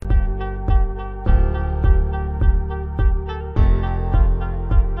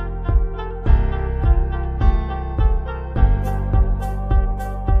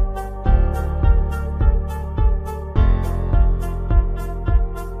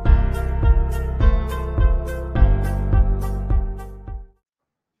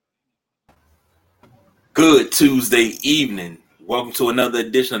Good Tuesday evening. Welcome to another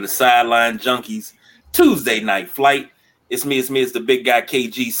edition of the Sideline Junkies Tuesday Night Flight. It's me, it's the big guy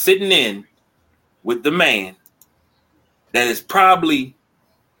KG sitting in with the man that is probably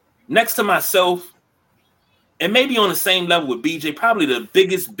next to myself and maybe on the same level with BJ, probably the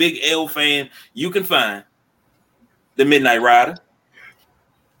biggest Big L fan you can find, the Midnight Rider.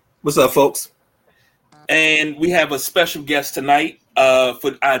 What's up, folks? And we have a special guest tonight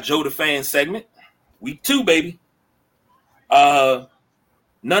for our Joe the Fan segment. Week 2, baby. None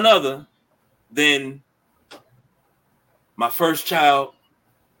other than my first child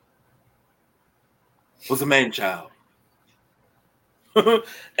was a man child.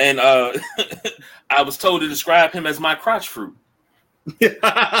 And I was told to describe him as my crotch fruit.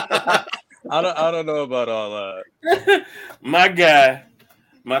 I don't know about all that. My guy,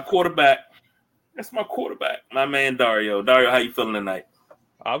 my quarterback. That's my quarterback. My man Dario. Dario, how you feeling tonight?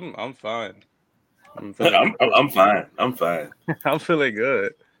 I'm fine. I'm fine. I'm fine. I'm feeling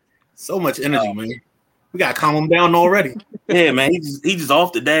good. So much energy, man. We gotta calm him down already. Yeah, man. He just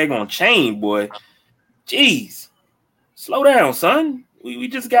off the daggone chain, boy. Jeez. Slow down, son. We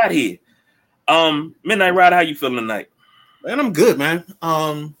just got here. Midnight Rider, how you feeling tonight? Man, I'm good, man.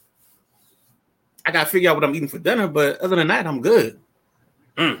 I gotta figure out what I'm eating for dinner, but other than that, I'm good.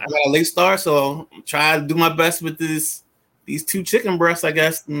 I got a late start, so I'm trying to do my best with these 2 chicken breasts, I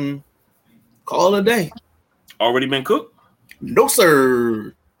guess, and call it a day. Already been cooked? No,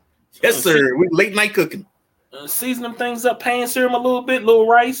 sir. Yes, sir. We late night cooking. Season them things up, pan serum a little bit, little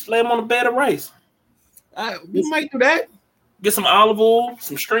rice, lay them on a bed of rice. We might do that. Get some olive oil,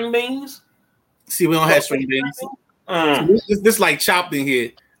 some string beans. See, we don't have string beans. So this like chopped in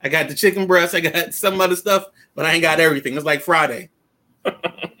here. I got the chicken breast. I got some other stuff, but I ain't got everything. It's like Friday.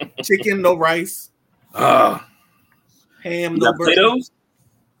 Chicken, no rice. Ham, no potatoes.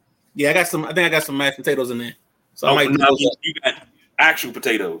 Yeah, I think I got some mashed potatoes in there. So I might do you got actual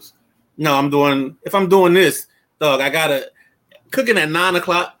potatoes. No, if I'm doing this, dog, I gotta cooking at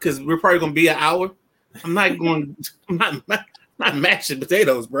 9:00 because we're probably gonna be an hour. I'm not mashing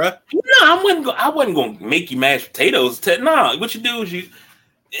potatoes, bro. No, I wasn't gonna make you mash potatoes. No, what you do is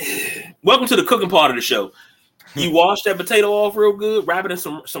welcome to the cooking part of the show. You wash that potato off real good, wrap it in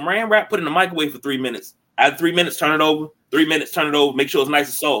some Saran wrap, put it in the microwave for 3 minutes. After 3 minutes, turn it over. 3 minutes, turn it over. Make sure it's nice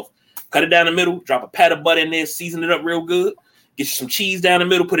and soft. Cut it down the middle. Drop a pat of butter in there. Season it up real good. Get you some cheese down the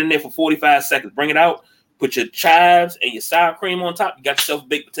middle. Put it in there for 45 seconds. Bring it out. Put your chives and your sour cream on top. You got yourself a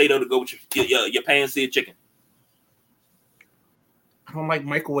baked potato to go with your pan-seared chicken. I don't like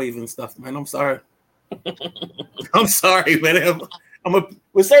microwaving stuff, man. I'm sorry. I'm sorry, man.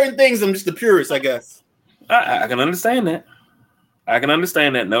 With certain things, I'm just a purist, I guess. I can understand that.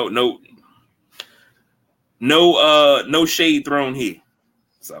 No shade thrown here.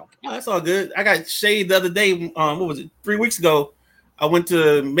 So that's all good. I got shade the other day. What was it? 3 weeks ago, I went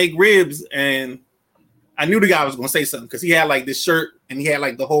to make ribs, and I knew the guy was gonna say something because he had like this shirt, and he had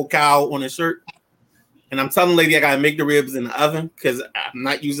like the whole cow on his shirt. And I'm telling the lady I gotta make the ribs in the oven because I'm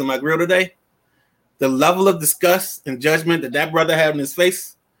not using my grill today. The level of disgust and judgment that brother had in his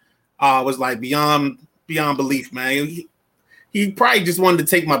face was like beyond belief, man. He probably just wanted to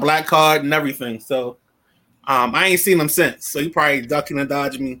take my black card and everything. So I ain't seen him since. So he probably ducking and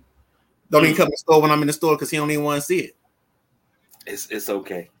dodging me. Don't even come to the store when I'm in the store because he don't even want to see it. It's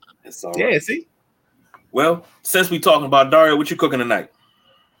okay. It's all right. Yeah, see? Well, since we talking about Dario, what you cooking tonight?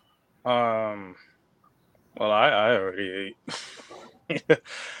 Well, I already ate.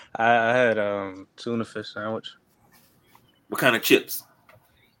 I had tuna fish sandwich. What kind of chips?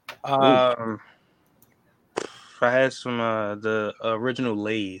 I had some the original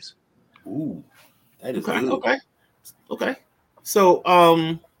Lay's. Ooh, that is okay. So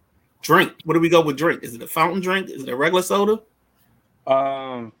drink. What do we go with drink? Is it a fountain drink? Is it a regular soda?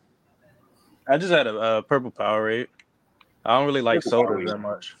 I just had a purple Powerade. I don't really like sodas that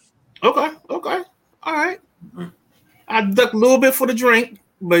much. Okay. All right. I duck a little bit for the drink,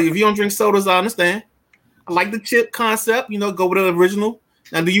 but if you don't drink sodas, I understand. I like the chip concept. Go with the original.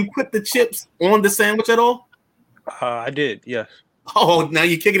 Now, do you put the chips on the sandwich at all? I did, yes. Oh, now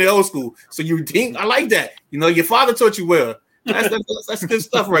you're kicking it old school. So you think I like that. Your father taught you well. That's good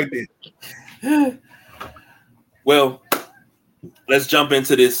stuff right there. Well, let's jump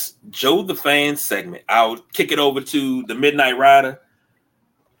into this Joe the Fan segment. I'll kick it over to the Midnight Rider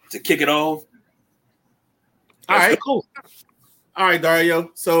to kick it off. All right, cool. All right,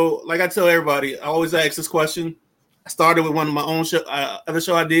 Dario. So, like I tell everybody, I always ask this question. I started with one of my own other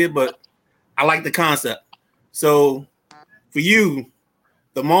show I did, but I like the concept. So, for you,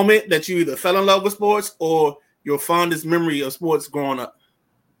 the moment that you either fell in love with sports or your fondest memory of sports growing up?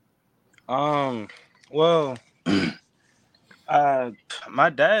 Well, uh, my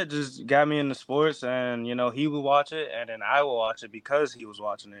dad just got me into sports, and he would watch it, and then I would watch it because he was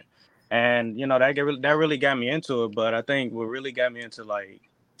watching it, and that really got me into it. But I think what really got me into like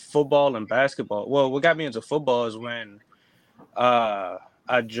football and basketball. Well, what got me into football is when uh,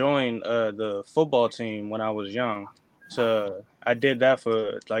 I joined the football team when I was young. So I did that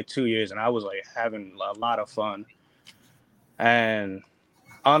for like 2 years, and I was like having a lot of fun. And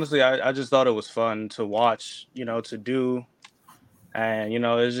honestly, I just thought it was fun to watch, to do, and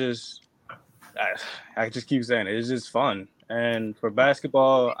it's just I just keep saying it. It's just fun. And for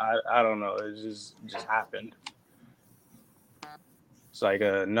basketball, I don't know. It just happened. It's like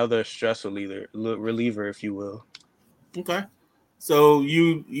another stress reliever, if you will. Okay. So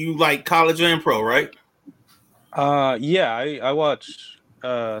you like college and pro, right? Yeah, I watch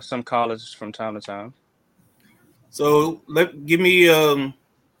some college from time to time. So give me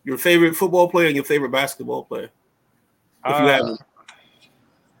your favorite football player and your favorite basketball player, if you have Uh, them.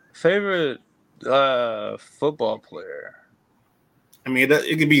 Favorite football player. I mean,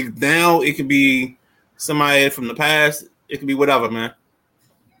 it could be now, it could be somebody from the past, it could be whatever, man.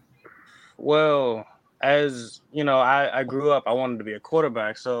 Well, as you know, I grew up. I wanted to be a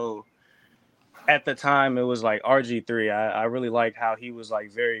quarterback, so at the time it was like RG3. I really liked how he was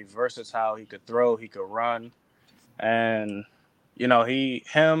like very versatile. He could throw, he could run, and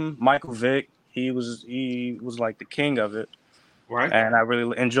Michael Vick. He was like the king of it, Right. and I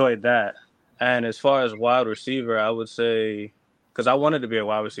really enjoyed that. And as far as wide receiver, I would say because I wanted to be a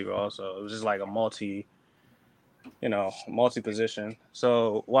wide receiver also. It was just like a multi position.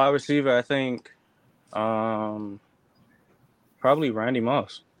 So wide receiver, I think, probably Randy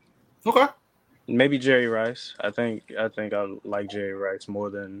Moss. Okay. Maybe Jerry Rice. I think I like Jerry Rice more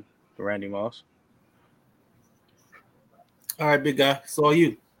than Randy Moss. All right, big guy. It's all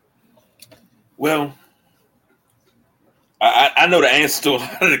you. Well, I know the answer to a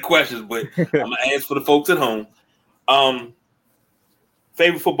lot of the questions, but I'm gonna ask for the folks at home.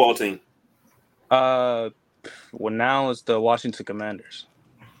 Favorite football team? Well, now it's the Washington Commanders,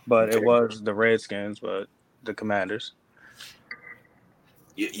 but Okay. it was the Redskins, but the Commanders.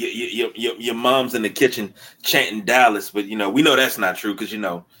 Your mom's in the kitchen chanting Dallas, but we know that's not true because you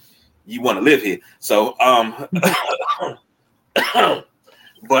want to live here. So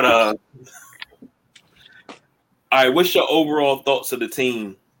but all right, what's your overall thoughts of the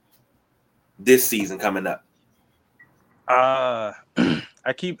team this season coming up? I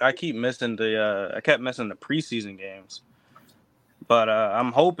kept missing the preseason games, but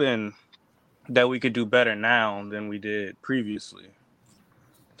I'm hoping that we could do better now than we did previously.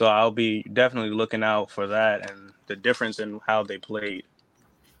 So I'll be definitely looking out for that and the difference in how they played.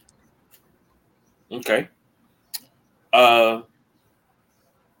 Okay.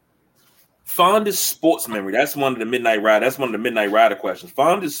 Fondest sports memory. That's one of the Midnight Rider questions.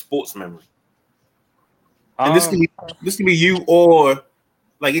 Fondest sports memory. And this can be you, or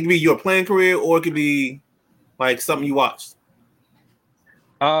like it could be your playing career, or it could be like something you watched.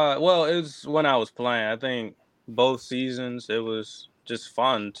 Well, it was when I was playing. I think both seasons it was just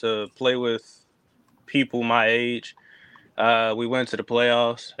fun to play with people my age. We went to the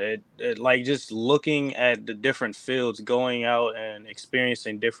playoffs. It like just looking at the different fields, going out and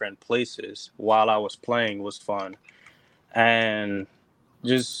experiencing different places while I was playing was fun. And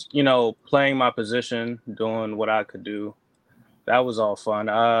just, playing my position, doing what I could do. That was all fun.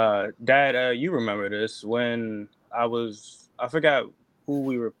 Dad, you remember this when I forgot who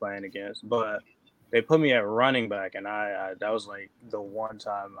we were playing against, but they put me at running back, and I that was like the one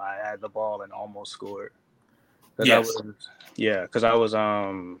time I had the ball and almost scored. Yes. Because I was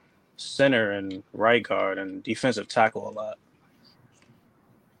center and right guard and defensive tackle a lot.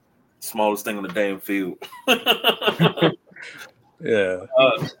 Smallest thing on the damn field. Yeah.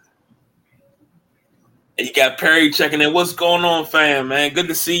 You got Perry checking in. What's going on, fam, man? Good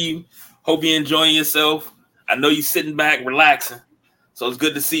to see you. Hope you're enjoying yourself. I know you're sitting back, relaxing. So it's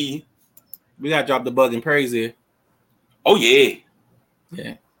good to see you. We gotta drop the bug in Perry's here. Oh, yeah.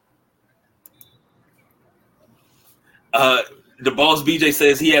 Yeah. The boss BJ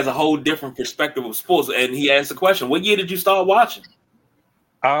says he has a whole different perspective of sports, and he asked the question, what year did you start watching?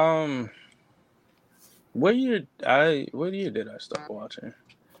 What year did I start watching?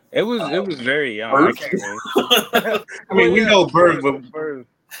 It was very young. I can't I mean, we know Berg, but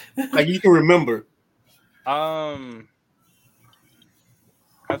like you can remember. I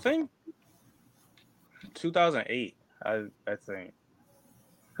think 2008. I think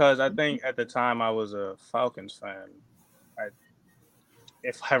because I think at the time I was a Falcons fan.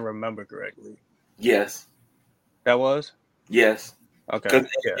 If I remember correctly. Yes. That was? Yes. Okay.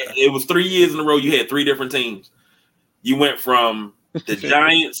 It was 3 years in a row you had 3 different teams. You went from the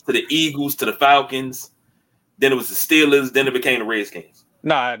Giants to the Eagles to the Falcons. Then it was the Steelers. Then it became the Redskins.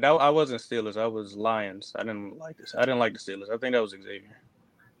 Nah, I wasn't Steelers. I was Lions. I didn't like this. I didn't like the Steelers. I think that was Xavier.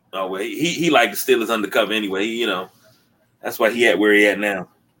 Oh well, he liked the Steelers undercover anyway. That's why he at where he at now,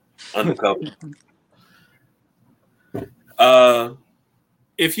 undercover.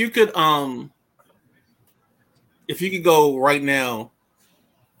 If you could go right now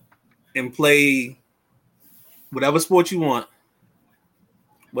and play whatever sport you want,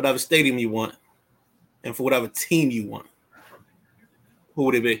 whatever stadium you want, and for whatever team you want, who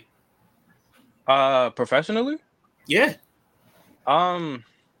would it be? Professionally? Yeah.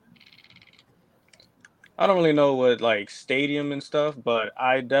 I don't really know what like stadium and stuff, but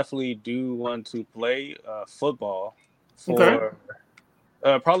I definitely do want to play football for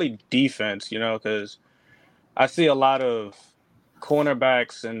probably defense, because I see a lot of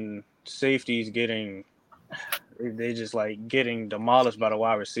cornerbacks and safeties getting demolished by the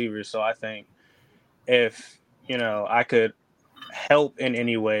wide receivers. So I think if, I could help in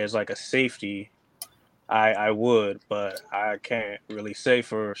any way as like a safety, I would, but I can't really say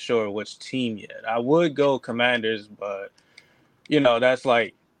for sure which team yet. I would go Commanders, but that's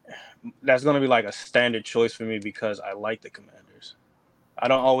going to be like a standard choice for me because I like the Commanders. I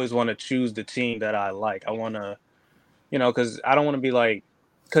don't always want to choose the team that I like. I want to, because I don't want to be like,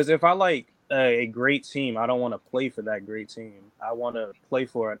 because if I like a great team, I don't want to play for that great team. I want to play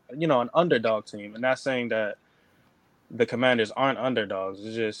for an underdog team, and not saying that the Commanders aren't underdogs.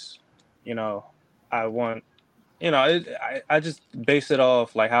 It's just, I want, I just base it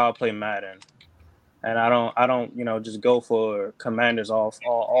off like how I play Madden, and I don't, just go for Commanders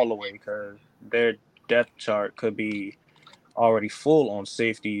all the way because their depth chart could be already full on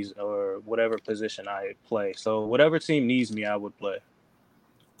safeties or whatever position I play. So whatever team needs me, I would play.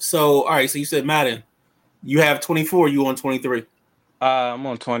 So all right, so you said Madden. You have 24. You on 23? I'm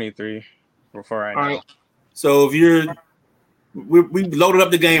on 23 for right now. Right. So if we loaded up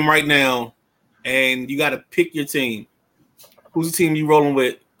the game right now, and you got to pick your team. Who's the team you rolling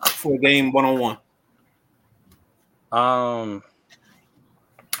with for a game 1-on-1?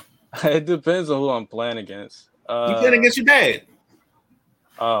 It depends on who I'm playing against. You playing against your dad?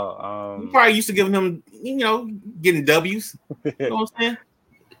 You probably used to giving him, getting W's. You know what I'm saying?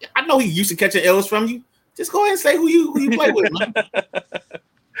 I know he used to catching L's from you. Just go ahead and say who you play with,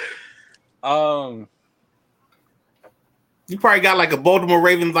 man. You probably got like a Baltimore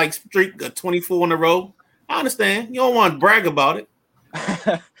Ravens like streak of 24 in a row. I understand. You don't want to brag about it.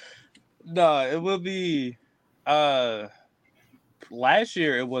 No, it will be. Last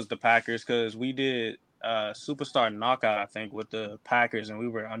year it was the Packers because we did Superstar Knockout, I think, with the Packers, and we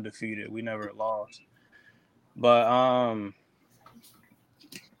were undefeated. We never lost. But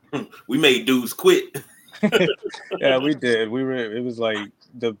we made dudes quit. Yeah, we did. It was like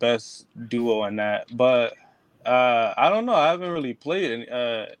the best duo in that. But I don't know. I haven't really played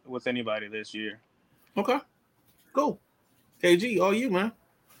with anybody this year. Okay, cool. KG, all you, man.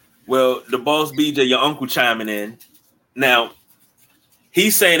 Well, the boss BJ, your uncle, chiming in. Now,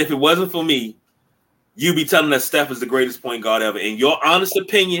 he's saying if it wasn't for me, you'd be telling us Steph is the greatest point guard ever. In your honest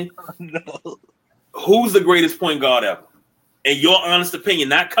opinion, No. Who's the greatest point guard ever? In your honest opinion,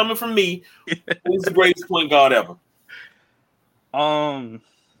 not coming from me, who's the greatest point guard ever?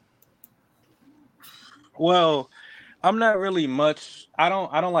 Well, I'm not really much. I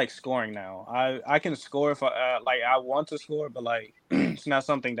don't like scoring now. I can score if I want to score, but like it's not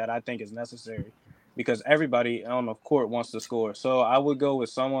something that I think is necessary because everybody on the court wants to score. So I would go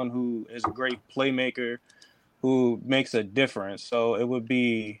with someone who is a great playmaker, who makes a difference. So it would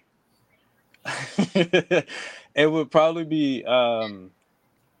be, it would probably be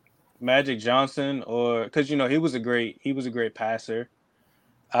Magic Johnson, or because he was a great passer.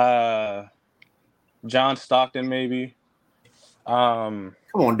 John Stockton, maybe. Come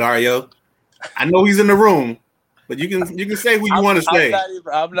on, Dario. I know he's in the room, but you can say who you want to say.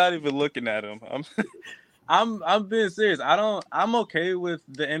 I'm not even looking at him. I'm being serious. I'm okay with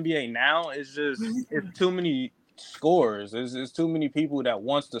the NBA now. It's just it's too many scorers. It's too many people that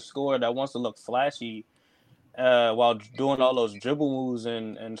wants to score, that wants to look flashy, while doing all those dribble moves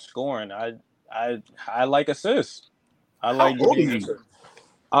and scoring. I like assists. I like How old are you?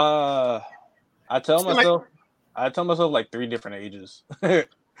 I tell myself like 3 different ages.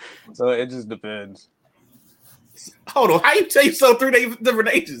 So it just depends. Hold on. How you tell yourself 3 different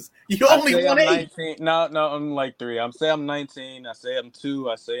ages? You only one age. 19. No, I'm like 3. I'm 19. I say I'm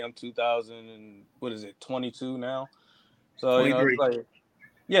 2. I say I'm 2000 and what is it? 22 now. So 23. it's like,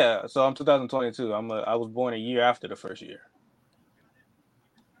 yeah. So I'm 2022. I was born a year after the first year.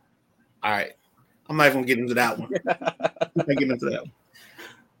 All right. I'm not even gonna get into that one. I'm not getting into that one.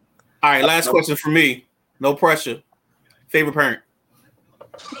 All right, last question for me. No pressure. Favorite parent?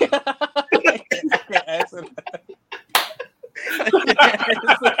 I can't answer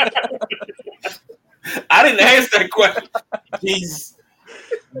I didn't ask that question. Jeez.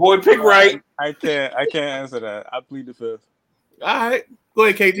 Boy, pick right. I can't answer that. I plead the fifth. All right. Go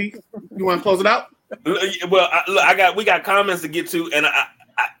ahead, KG. You want to close it out? Well, we got comments to get to, and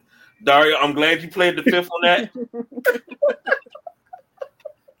Dario, I'm glad you played the fifth on that.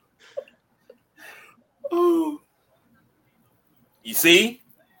 Oh. You see?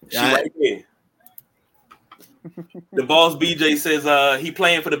 She Yeah. right there. The boss BJ says he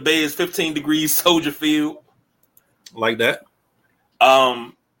playing for the Bears 15 degrees Soldier Field. Like that.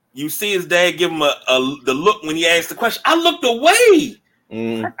 You see his dad give him the look when he asked the question. I looked away.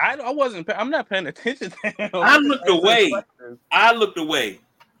 I wasn't. I'm not paying attention to him. I looked away.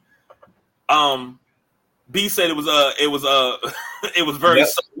 B said it was very.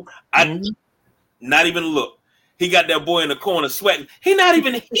 Mm-hmm. Not even look. He got that boy in the corner sweating. He not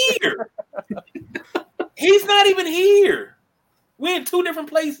even here. He's not even here. We're in two different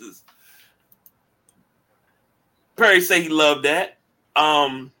places. Perry say he loved that.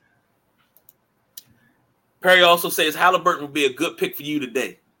 Perry also says Halliburton would be a good pick for you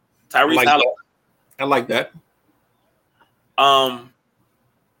today. Tyrese Halliburton. I like that. And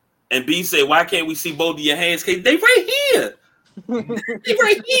B said, why can't we see both of your hands? They right here. They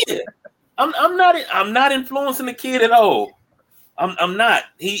right here. I'm not influencing the kid at all. I'm not.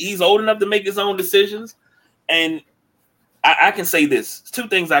 He's old enough to make his own decisions. And I can say this. Two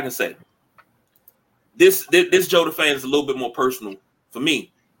things I can say. This Joe the fan is a little bit more personal for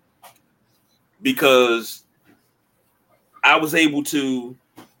me because I was able to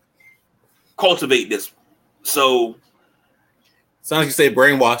cultivate this. So sounds like you say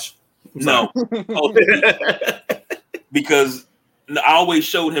brainwash. No. Because I always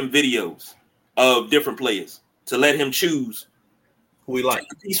showed him videos of different players to let him choose who we like.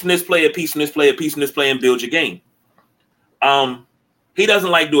 A piece from this player, a piece from this player, a piece from this player, and build your game. He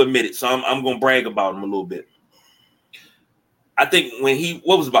doesn't like to admit it, so I'm going to brag about him a little bit. I think when he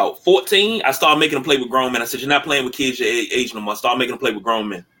was about 14, I started making him play with grown men. I said, you're not playing with kids your age no more. I started making him play with grown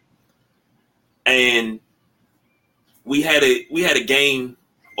men. And we had a game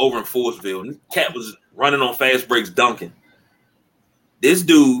over in Forestville. Cat was running on fast breaks dunking. This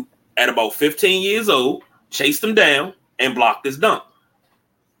dude, at about 15 years old, chased him down and blocked his dunk.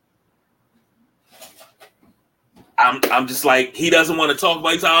 I'm just like, he doesn't want to talk about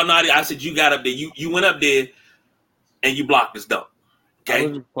it. He's all naughty. I said, you got up there. You went up there and you blocked his dunk. Okay? I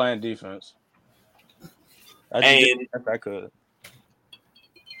was just playing defense. And if I could.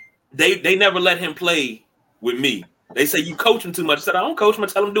 They never let him play with me. They say, you coach him too much. I said, I don't coach him. I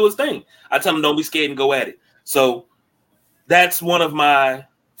tell him to do his thing. I tell him don't be scared and go at it. So that's one of my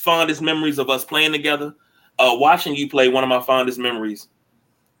fondest memories of us playing together. Watching you play, one of my fondest memories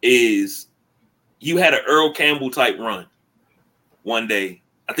is you had an Earl Campbell type run one day.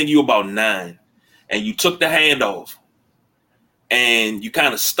 I think you were about 9. And you took the handoff. And you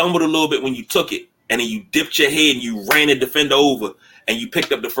kind of stumbled a little bit when you took it. And then you dipped your head and you ran the defender over. And you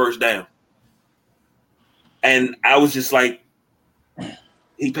picked up the first down. And I was just like,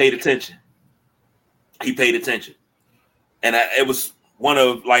 he paid attention. He paid attention. And it was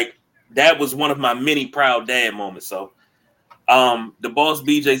that was one of my many proud dad moments. So the boss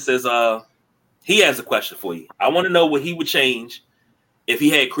BJ says he has a question for you. I want to know what he would change if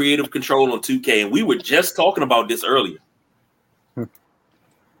he had creative control on 2K. And we were just talking about this earlier.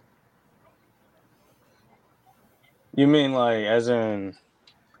 You mean like as in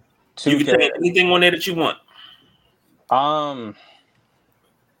 2K? You can say anything on there that you want. I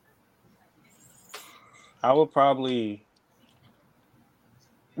would probably.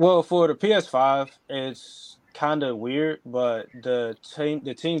 Well, for the PS5, it's kind of weird, but the team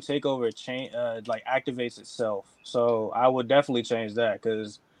takeover activates itself. So I would definitely change that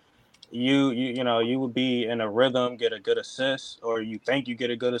because you would be in a rhythm, get a good assist, or you think you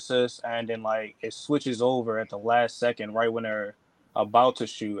get a good assist, and then like it switches over at the last second, right when they're about to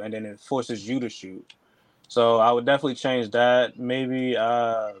shoot, and then it forces you to shoot. So I would definitely change that. Maybe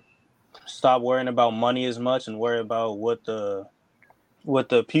stop worrying about money as much and worry about what the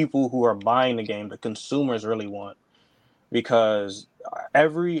people who are buying the game, the consumers, really want. Because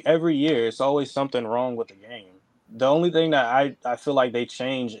every year, it's always something wrong with the game. The only thing that I feel like they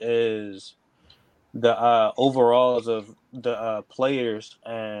change is the overalls of the players,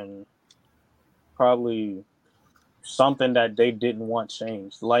 and probably something that they didn't want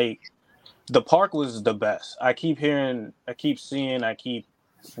changed. Like the park was the best. I keep seeing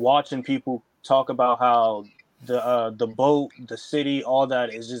watching people talk about how the boat, the city, all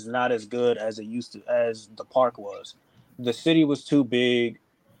that is just not as good as it used to, as the park was. The city was too big.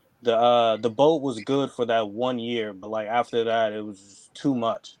 The boat was good for that 1 year, but like after that, it was too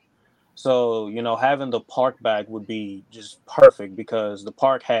much. So, having the park back would be just perfect because the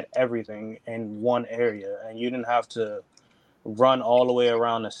park had everything in one area and you didn't have to run all the way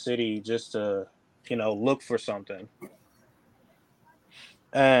around the city just to, look for something.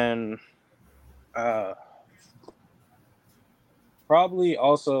 And uh, probably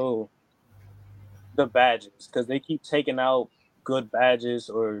also the badges because they keep taking out good badges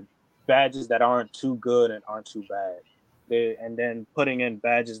or badges that aren't too good and aren't too bad. And then putting in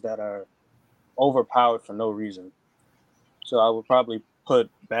badges that are overpowered for no reason. So I would probably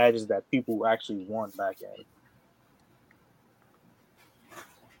put badges that people actually want back in.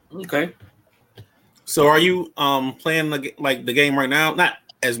 Okay. So are you playing the game right now? Not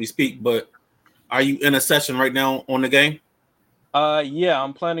as we speak, but are you in a session right now on the game? Yeah,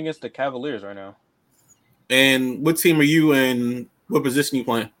 I'm playing against the Cavaliers right now. And what team are you in? What position you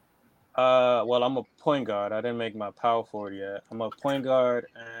playing? Well, I'm a point guard. I didn't make my power forward yet. I'm a point guard,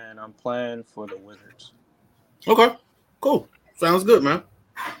 and I'm playing for the Wizards. Okay, cool. Sounds good, man.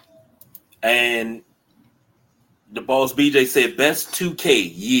 And the boss BJ said best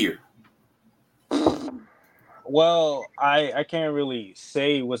 2K year. Well, I can't really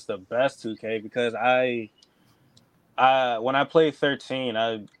say what's the best 2K because when I played 13,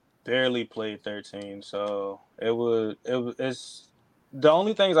 I barely played 13, so it's the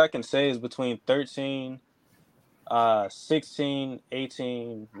only things I can say is between 13, 16,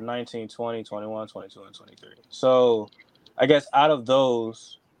 18, 19, 20, 21, 22, and 23. So I guess out of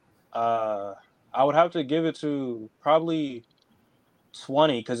those, I would have to give it to probably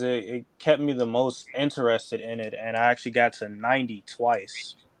 20 because it kept me the most interested in it, and I actually got to 90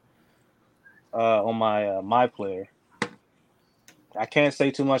 twice on my player. I can't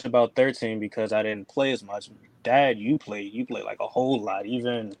say too much about 13 because I didn't play as much. Dad, you played like a whole lot,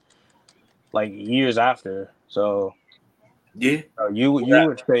 even like years after. So Yeah. you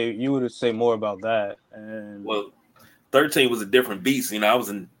would say more about that. And Well, 13 was a different beast. I was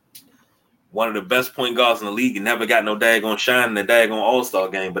in one of the best point guards in the league and never got no daggone shine in the daggone All-Star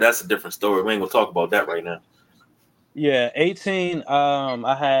game, but that's a different story. We ain't gonna talk about that right now. yeah, 18.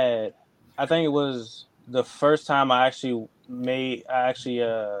 I think it was the first time I actually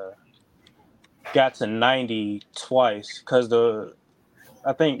got to 90 twice because the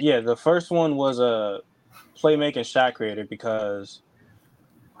first one was a playmaking shot creator because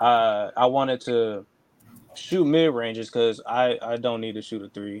I wanted to shoot mid ranges because I don't need to shoot a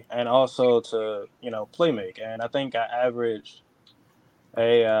three, and also to play make. And I think I averaged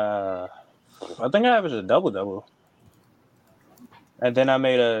a double double, and then I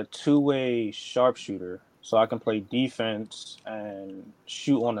made a 2-way sharpshooter so I can play defense and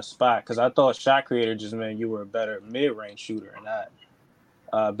shoot on the spot because I thought shot creator just meant you were a better mid range shooter and not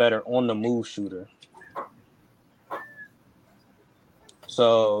better on the move shooter.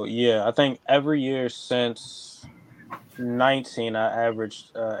 So yeah, I think every year since 19, I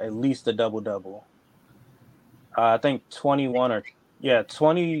averaged at least a double double. I think 21 I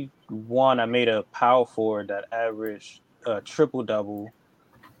made a power forward that averaged a triple double,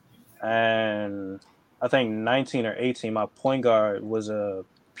 and I think 19 or 18, my point guard was a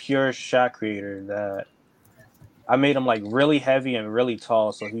pure shot creator that I made him like really heavy and really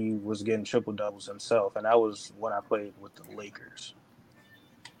tall, so he was getting triple doubles himself, and that was when I played with the Lakers.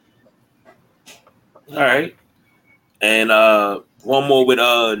 All right. And one more with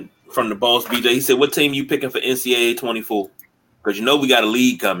from the boss BJ. He said, what team you picking for NCAA 24? Because we got a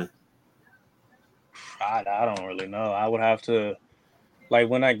league coming. I don't really know. I would have to, like,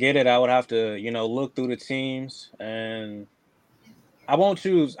 when I get it, I would have to, look through the teams, and I won't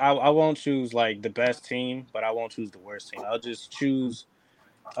choose like the best team, but I won't choose the worst team. I'll just choose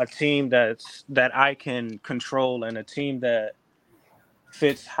a team that I can control and a team that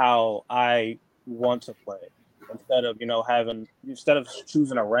fits how I want to play. Instead of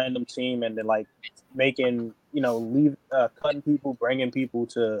choosing a random team and then like making, cutting people, bringing people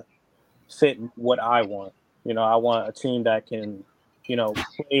to fit what I want. I want a team that can,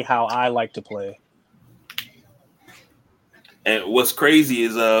 play how I like to play. And what's crazy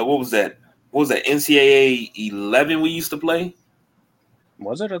is what was that? What was that? NCAA 11 we used to play?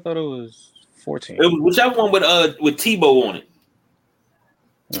 Was it? I thought it was 14. It was whichever one with Tebow on it.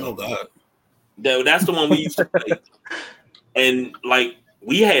 Oh God. That's the one we used to play. And like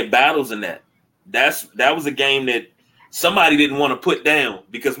we had battles in that. That was a game that somebody didn't want to put down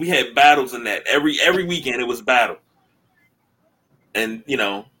because we had battles in that. Every weekend it was battle. and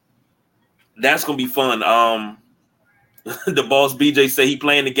that's gonna be fun. The boss BJ said he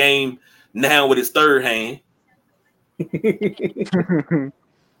playing the game now with his third hand.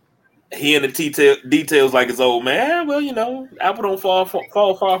 He in the details like his old man. Well, apple don't fall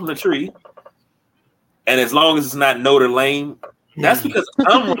far from the tree. And as long as it's not Notre Dame, that's because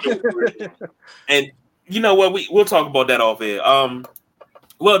I'm. And you know what? We'll talk about that off air.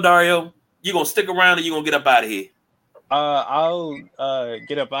 Well, Dario, you gonna stick around or you gonna get up out of here? I'll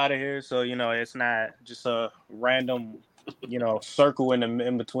get up out of here, so it's not just a random circle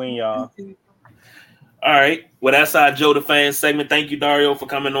in between y'all. All right. Well, that's our Joe the Fan segment. Thank you, Dario, for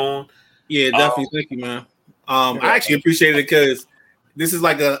coming on. Yeah, definitely. Thank you, man. I actually appreciate it because this is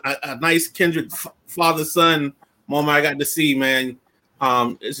like a nice kindred father-son moment I got to see, man.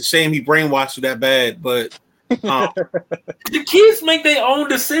 It's a shame he brainwashed you that bad, but the kids make their own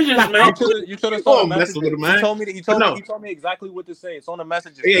decisions, man. You should have saw the message. He told me exactly what to say. It's on the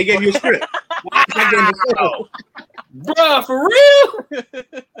messages. Yeah, he gave you a script. Bruh, for real?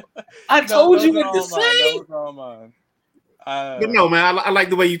 I told you what to say. But no, man, I like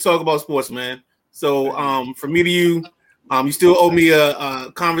the way you talk about sports, man. So from me to you, you still owe me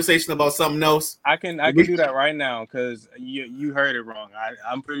a conversation about something else. I can do that right now because you heard it wrong.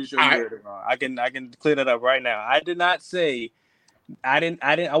 I'm pretty sure you heard it wrong. I can clear that up right now. I did not say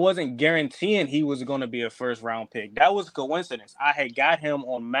I wasn't guaranteeing he was going to be a first round pick. That was a coincidence. I had got him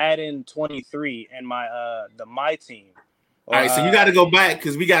on Madden 23 and my team. All right, so you got to go back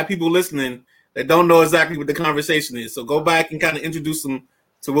because we got people listening that don't know exactly what the conversation is. So go back and kind of introduce them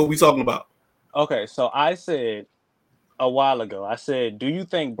to what we're talking about. Okay, so I said a while ago, do you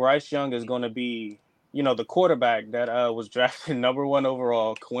think Bryce Young is going to be, the quarterback that was drafted number 1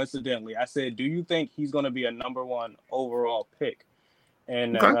 overall? Coincidentally, I said, do you think he's going to be a number 1 overall pick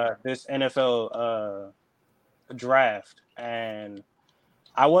in this NFL draft? And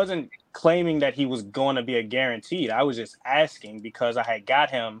I wasn't claiming that he was going to be a guaranteed. I was just asking because I had got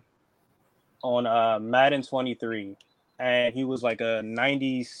him on Madden 23, and he was like a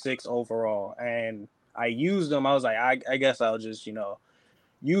 96 overall, and I used him. I was like, I guess I'll just,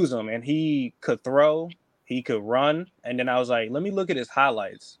 use him. And he could throw, he could run. And then I was like, let me look at his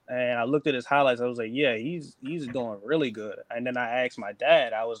highlights. And I looked at his highlights. I was like, yeah, he's doing really good. And then I asked my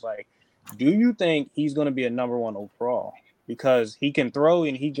dad, I was like, do you think he's going to be a number 1 overall? Because he can throw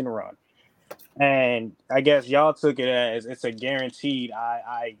and he can run. And I guess y'all took it as it's a guaranteed.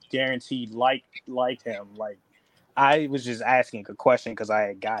 I guaranteed liked him. Like I was just asking a question because I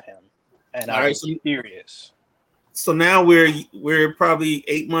had got him. And I was curious. So now we're probably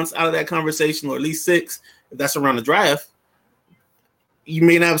 8 months out of that conversation, or at least 6, if that's around the draft. You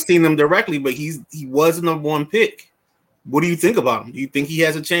may not have seen him directly, but he was the number 1 pick. What do you think about him? Do you think he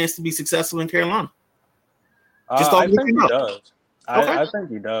has a chance to be successful in Carolina? I think he does. Okay. I think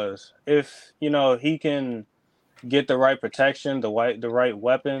he does. If he can get the right protection, the right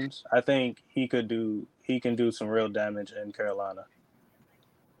weapons, I think he can do some real damage in Carolina.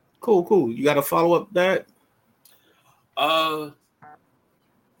 Cool. You got to follow up that? I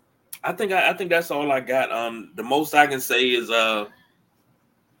think that's all I got. The most I can say is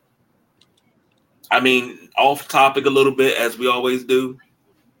off topic a little bit, as we always do.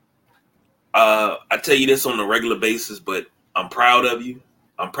 I tell you this on a regular basis, but I'm proud of you.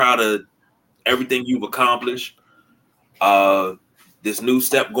 I'm proud of everything you've accomplished. This new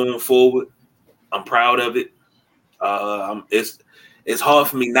step going forward, I'm proud of it. It's hard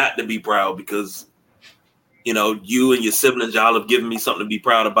for me not to be proud because, you and your siblings, y'all have given me something to be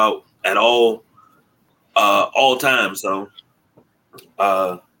proud about at all times. So,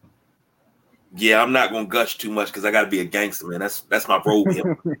 yeah, I'm not gonna gush too much because I got to be a gangster, man. That's my role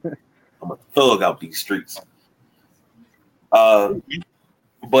here. I'm a thug out these streets.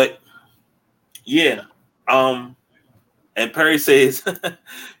 But yeah, and Perry says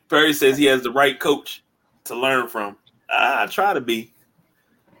he has the right coach to learn from. I try to be.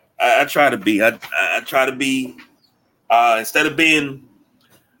 I try to be. I try to be. Instead of being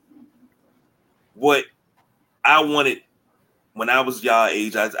what I wanted when I was y'all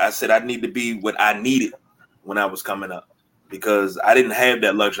age, I said I need to be what I needed when I was coming up because I didn't have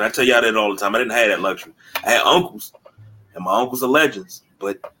that luxury. I tell y'all that all the time. I didn't have that luxury. I had uncles, and my uncles are legends,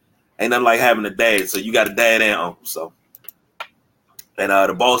 but ain't nothing like having a dad. So you got a dad and uncle. So, and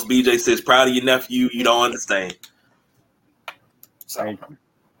the boss BJ says, "Proud of your nephew. You don't understand." So.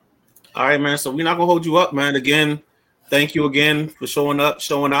 All right, man. So we're not gonna hold you up, man. Again, thank you again for showing up,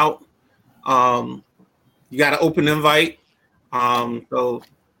 showing out. You got an open invite. So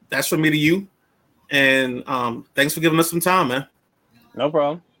that's from me to you. And thanks for giving us some time, man. No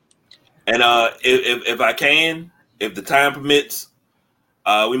problem. And if I can, if the time permits,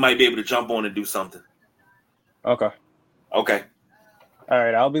 we might be able to jump on and do something. Okay. All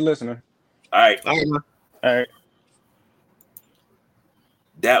right. I'll be listening. All right.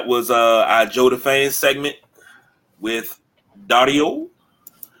 That was our Joe DeFane segment with Dario.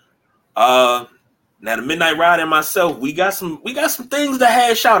 Now the Midnight Rider and myself, we got some things to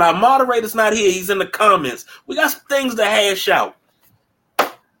hash out. Our moderator's not here; he's in the comments. We got some things to hash out.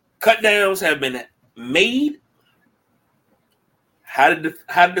 Cut downs have been made. How did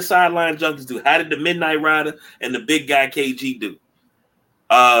the sideline junkies do? How did the Midnight Rider and the big guy KG do?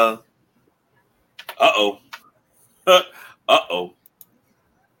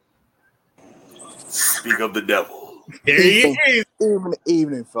 Speak of the devil. There he is.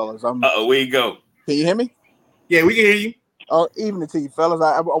 Evening, fellas. Where you go? Can you hear me? Yeah, we can hear you. Evening to you, fellas.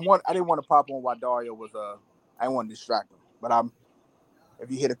 I didn't want to pop on while Dario was. I didn't want to distract him, but if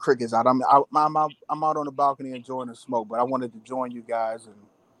you hear the crickets out, I'm out on the balcony enjoying the smoke. But I wanted to join you guys and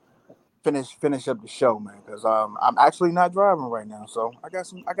finish up the show, man, because I'm actually not driving right now, so I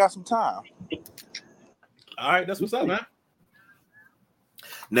got some time. All right, that's what's up, man.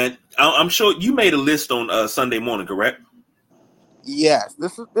 Now I'm sure you made a list on Sunday morning, correct? Yes,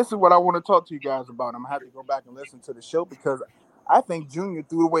 this is what I want to talk to you guys about. I'm gonna have to go back and listen to the show because I think Junior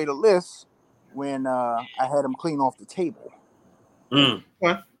threw away the list when I had him clean off the table.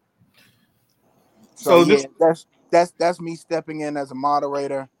 What? So yeah, that's me stepping in as a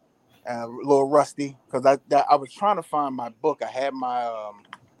moderator, a little rusty because I was trying to find my book. I had my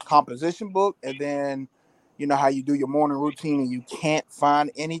composition book, and then you know how you do your morning routine and you can't find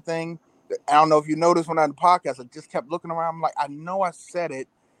anything. I don't know if you noticed when I had the podcast, I just kept looking around. I'm like, I know I said it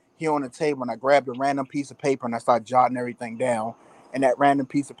here on the table, and I grabbed a random piece of paper and I started jotting everything down, and that random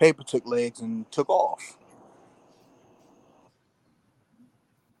piece of paper took legs and took off.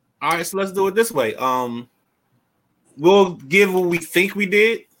 All right, so let's do it this way. We'll give what we think we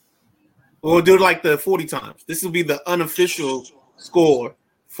did. We'll do it like the 40 times. This will be the unofficial score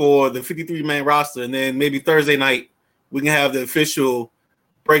for the 53-man roster, and then maybe Thursday night we can have the official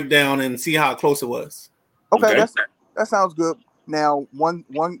breakdown and see how close it was. Okay. That sounds good. Now, one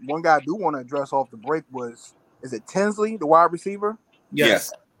guy I do want to address off the break is it Tinsley, the wide receiver?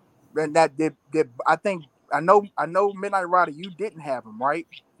 Yes. And that did I think I know Midnight Rider, you didn't have him, right?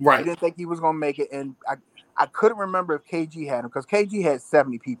 Right. You didn't think he was gonna make it, and I couldn't remember if KG had him because KG had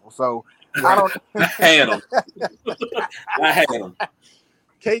 70 people. So right. I had him. I had him.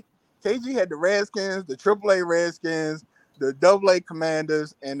 KG had the Redskins, the AAA Redskins, the AA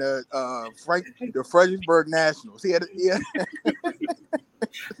Commanders, and the Fredericksburg Nationals. He had.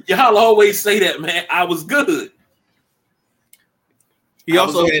 Y'all always say that, man. I was good. He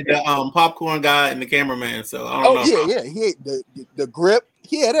also had the popcorn guy and the cameraman. So I don't know. Yeah. He had the grip.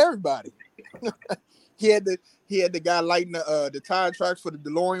 He had everybody. he had the guy lighting the tire tracks for the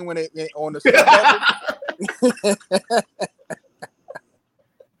DeLorean when it on the.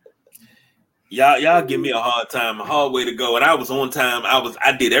 Y'all give me a hard time, a hard way to go. And I was on time.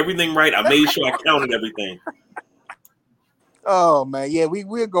 I did everything right. I made sure I counted everything. Oh man, yeah,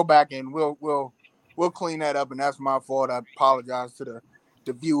 we'll go back and we'll clean that up, and that's my fault. I apologize to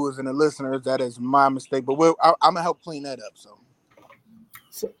the viewers and the listeners. That is my mistake, but I'm gonna help clean that up.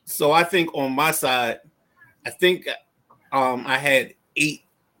 So I think on my side, I think I had 8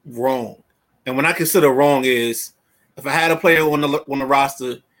 wrong, and when I consider wrong is if I had a player on the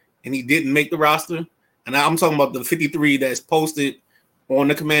roster and he didn't make the roster, and I'm talking about the 53 that's posted on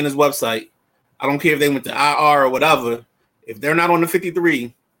the Commanders website. I don't care if they went to IR or whatever. If they're not on the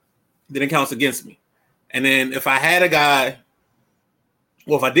 53, then it counts against me. And then if I had a guy,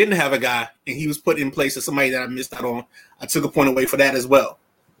 or if I didn't have a guy and he was put in place of somebody that I missed out on, I took a point away for that as well.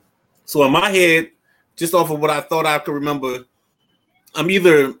 So in my head, just off of what I thought I could remember, I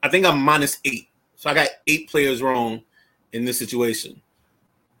think I'm -8. So I got 8 players wrong in this situation.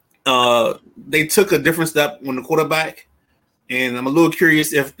 They took a different step on the quarterback, and I'm a little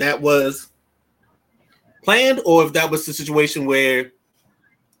curious if that was planned or if that was the situation where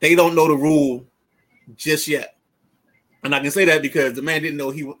they don't know the rule just yet. And I can say that because the man didn't know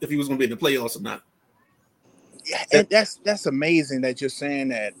if he was going to be in the playoffs or not. Yeah, and that's amazing that you're saying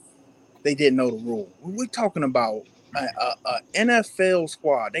that they didn't know the rule. We're talking about a NFL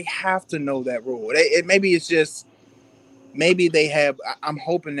squad. They have to know that rule. Maybe they have. I'm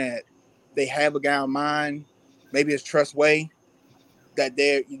hoping that they have a guy in mind. Maybe it's Trust Way that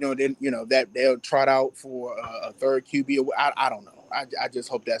that they'll trot out for a third QB. I don't know. I just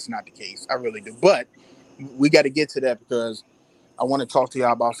hope that's not the case. I really do. But we got to get to that because I want to talk to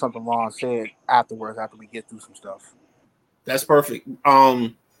y'all about something Ron said afterwards after we get through some stuff. That's perfect.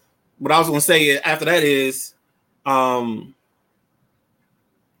 What I was going to say after that is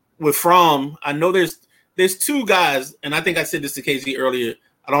with Fromm, I know there's two guys, and I think I said this to KG earlier.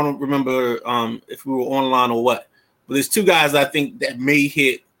 I don't remember if we were online or what, but there's two guys I think that may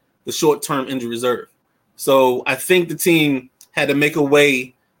hit the short-term injury reserve. So I think the team had to make a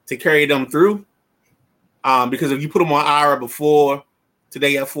way to carry them through, because if you put them on IR before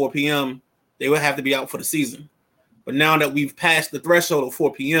today at 4 p.m., they would have to be out for the season. But now that we've passed the threshold of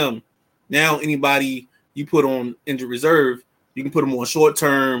 4 p.m., now anybody you put on injured reserve, you can put them on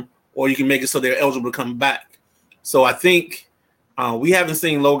short-term, or you can make it so they're eligible to come back. So I think we haven't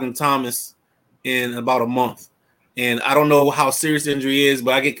seen Logan Thomas in about a month. And I don't know how serious the injury is,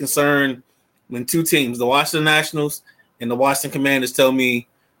 but I get concerned when two teams, the Washington Nationals and the Washington Commanders, tell me,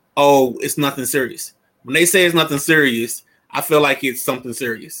 oh, it's nothing serious. When they say it's nothing serious, I feel like it's something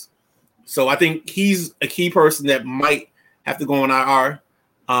serious. So I think he's a key person that might have to go on IR.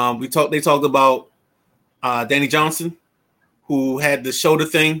 They talked about Danny Johnson, who had the shoulder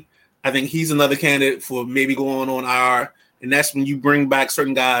thing. I think he's another candidate for maybe going on IR, and that's when you bring back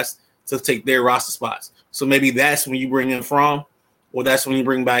certain guys to take their roster spots. So maybe that's when you bring in Fromm, or that's when you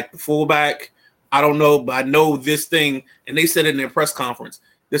bring back the fullback. I don't know, but I know this thing, and they said it in their press conference,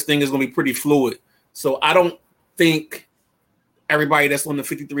 this thing is going to be pretty fluid. So I don't think everybody that's on the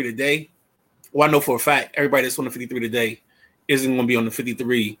 53 today, well, I know for a fact everybody that's on the 53 today isn't going to be on the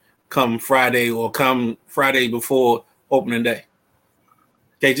 53 come Friday or come Friday before opening day.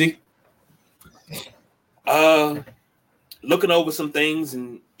 KG? Looking over some things,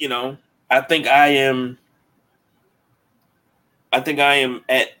 and I think I am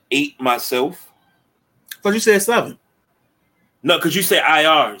at 8 myself. But you said 7. No, because you said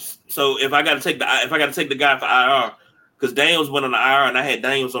IRs. So if I got to take the guy for IR, because Daniels went on the IR and I had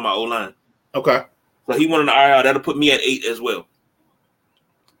Daniels on my O line. Okay. So he went on the IR. That'll put me at 8 as well.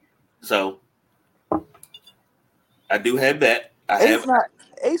 So I do have that.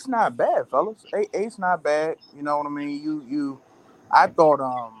 Eight's not bad, fellas. Eight's not bad. You know what I mean?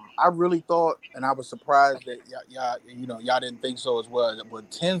 I really thought, and I was surprised that y'all didn't think so as well.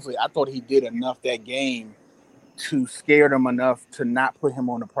 But Tinsley, I thought he did enough that game to scare them enough to not put him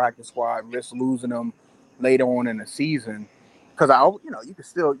on the practice squad, risk losing him later on in the season. Because you can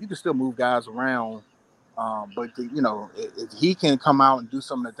still move guys around, but if he can come out and do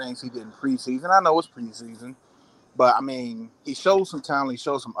some of the things he did in preseason, I know it's preseason, but I mean he showed some talent, he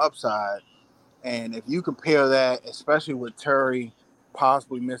showed some upside, and if you compare that, especially with Terry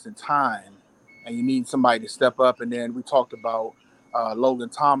possibly missing time, and you need somebody to step up, and then we talked about Logan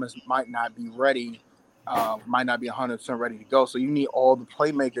Thomas might not be ready, might not be 100% ready to go, so you need all the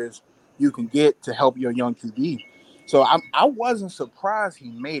playmakers you can get to help your young QB. So I wasn't surprised he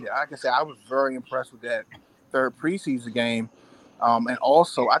made it. Like I said, I was very impressed with that third preseason game. And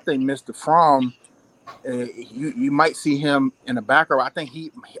also, I think Mr. Fromm, you might see him in the back row. I think his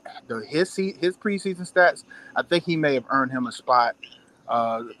preseason stats, I think he may have earned him a spot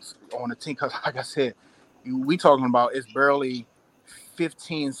on the team. Because, like I said, we talking about it's barely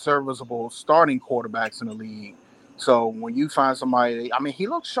 15 serviceable starting quarterbacks in the league. So when you find somebody, I mean, he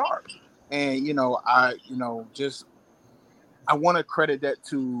looks sharp. And, I want to credit that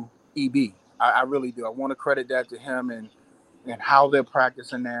to EB. I really do. I want to credit that to him and how they're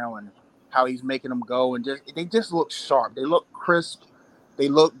practicing now and how he's making them go. And they just look sharp. They look crisp. They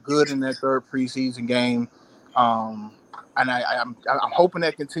look good in their third preseason game. And I'm hoping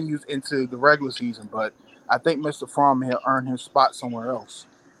that continues into the regular season. But I think Mr. Fromm will earn his spot somewhere else.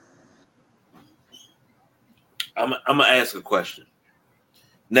 I'm going to ask a question.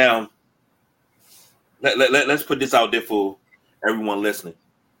 Now, let's put this out there for everyone listening.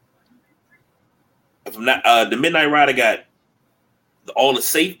 If I'm not, the Midnight Rider got all the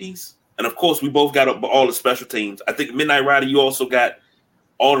safeties, and of course we both got all the special teams. I think Midnight Rider, you also got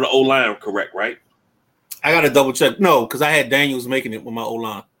all of the O-line correct, right? I got to double check. No, because I had Daniels making it with my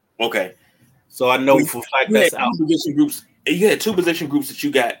O-line. Okay. So I know for a fact that's out. You had 2 position groups that you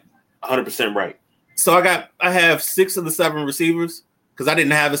got 100% right. So I have 6 of the 7 receivers because I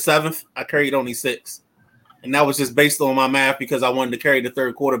didn't have a 7th. I carried only 6. And that was just based on my math because I wanted to carry the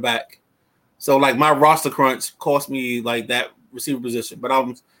third quarterback. So, like, my roster crunch cost me, like, that receiver position. But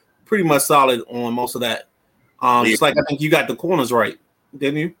I'm pretty much solid on most of that. Just like I think you got the corners right,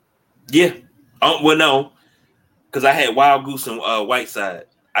 didn't you? Yeah. Well, no, because I had Wild Goose and Whiteside.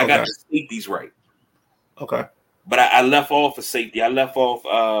 I got the safeties right. Okay. But I left off a safety. I left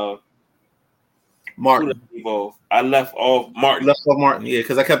off Martin. I left off Martin. Left off Martin, yeah,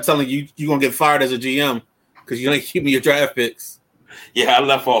 because I kept telling you you're going to get fired as a GM because you didn't keep me your draft picks. Yeah, I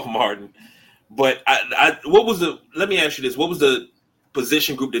left off Martin. But let me ask you this. What was the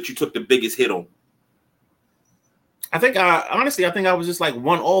position group that you took the biggest hit on? I think I was just like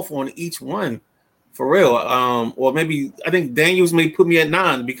one off on each one for real. Or maybe I think Daniels may put me at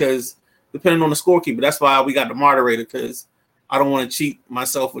 9 because depending on the scorekeeper, that's why we got the moderator because I don't want to cheat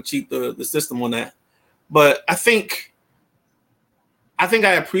myself or cheat the system on that. But I think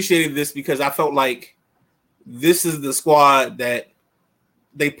I appreciated this because I felt like this is the squad that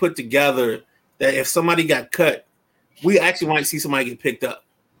they put together that if somebody got cut, we actually might see somebody get picked up.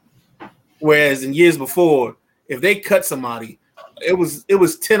 Whereas in years before, if they cut somebody, it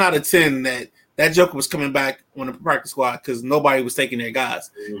was 10 out of 10 that Joker was coming back on the practice squad because nobody was taking their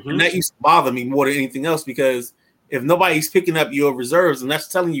guys. Mm-hmm. And that used to bother me more than anything else because if nobody's picking up your reserves, and that's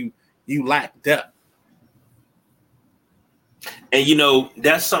telling you lack depth. And,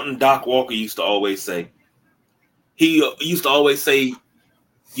 that's something Doc Walker used to always say. He used to always say,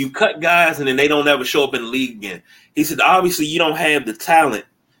 you cut guys and then they don't ever show up in the league again. He said, obviously, you don't have the talent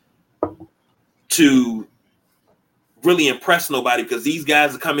to really impress nobody because these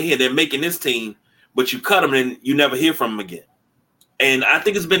guys are coming here, they're making this team, but you cut them and you never hear from them again. And I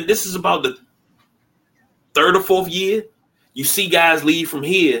think this is about the 3rd or 4th year. You see guys leave from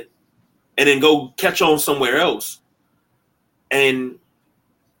here and then go catch on somewhere else. And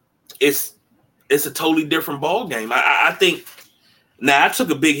it's a totally different ball game. I think now I took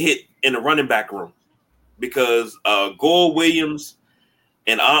a big hit in the running back room because Gore Williams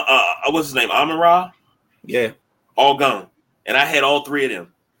and what's his name? Amon-Ra? Yeah. All gone. And I had all 3 of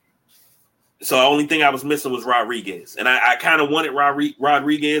them. So the only thing I was missing was Rodriguez. And I kind of wanted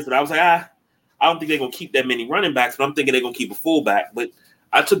Rodriguez, but I was like, I don't think they're going to keep that many running backs, but I'm thinking they're going to keep a fullback. But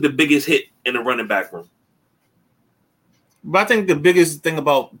I took the biggest hit in the running back room. But I think the biggest thing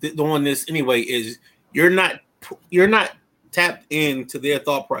about doing this anyway is you're not tapped into their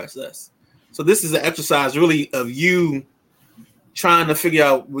thought process. So this is an exercise really of you trying to figure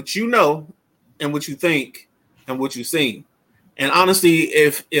out what you know and what you think and what you've seen. And honestly,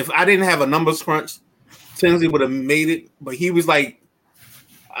 if I didn't have a numbers crunch, Tinsley would have made it. But he was like,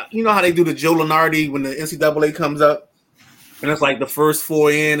 you know how they do the Joe Lunardi when the NCAA comes up? And it's like the first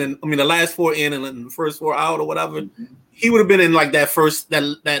 4 in, the last 4 in and the first 4 out or whatever. Mm-hmm. He would have been in like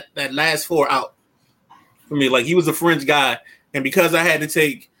that last 4 out for me. Like he was a fringe guy, and because I had to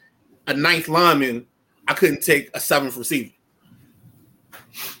take a 9th lineman, I couldn't take a 7th receiver.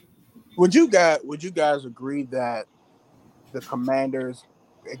 Would you guys agree that the Commanders,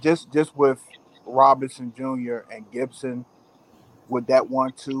 just with Robinson Jr. and Gibson, with that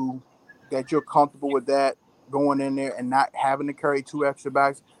 1-2, that you're comfortable with that going in there and not having to carry 2 extra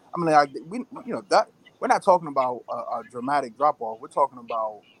backs? I mean, that we're not talking about a dramatic drop off. We're talking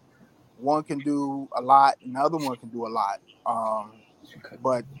about one can do a lot and the other one can do a lot.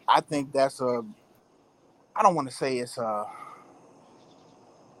 But I think that's I don't want to say it's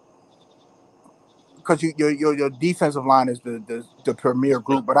because your defensive line is the premier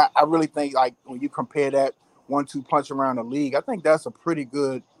group, but I really think like when you compare that 1-2 punch around the league, I think that's a pretty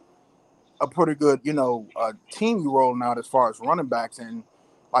good team you rolling out as far as running backs and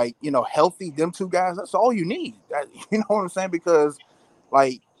like healthy them 2 guys. That's all you need. You know what I'm saying? Because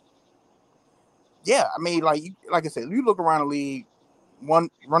like yeah, I mean like I said, you look around the league, one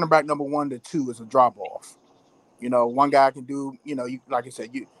running back number 1 to 2 is a drop off. One guy can do like I said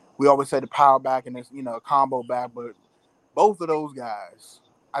we always say the power back and it's a combo back, but both of those guys,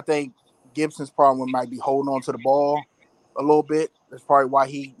 I think Gibson's problem might be holding on to the ball a little bit. That's probably why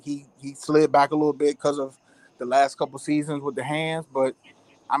he slid back a little bit because of the last couple seasons with the hands. But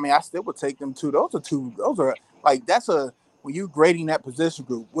I mean, I still would take them 2. Those are like when you grading that position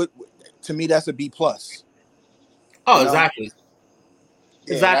group. To me, that's a B+. Oh, exactly.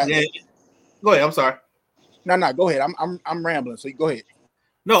 Yeah, exactly. Go ahead. I'm sorry. No. Go ahead. I'm rambling. So you go ahead.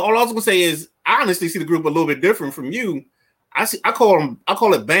 No, all I was gonna say is I honestly see the group a little bit different from you. I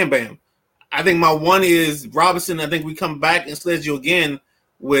call it Bam Bam. I think my 1 is Robinson. I think we come back and sledge you again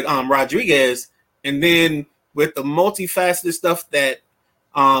with Rodriguez, and then with the multifaceted stuff that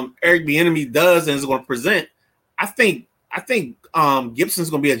Eric Bieniemy does and is going to present. I think Gibson's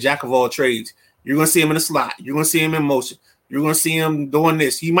going to be a jack of all trades. You're going to see him in the slot. You're going to see him in motion. You're going to see him doing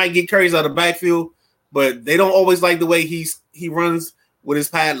this. He might get carries out of the backfield, but they don't always like the way he runs with his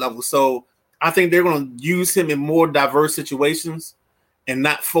pad level. So I think they're going to use him in more diverse situations and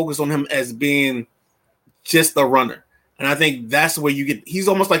not focus on him as being just a runner. And I think that's where he's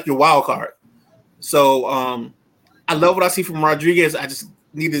almost like your wild card. So I love what I see from Rodriguez. I just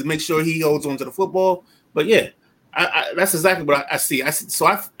need to make sure he holds on to the football. But yeah, that's exactly what I see. So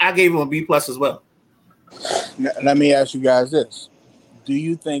I gave him a B+ as well. Now, let me ask you guys this. Do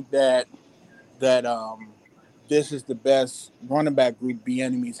you think that this is the best running back group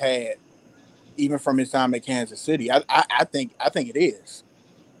Bieniemy's had even from his time at Kansas City. I think it is.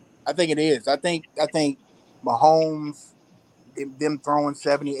 I think it is. I think Mahomes, them throwing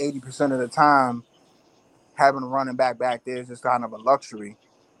 70-80% of the time, having a running back there is just kind of a luxury.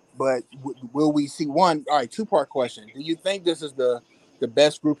 But will we see one? All right, two-part question. Do you think this is the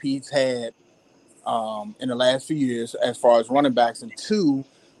best group he's had in the last few years as far as running backs? And two,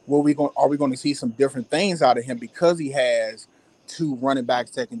 are we going to see some different things out of him because he has two running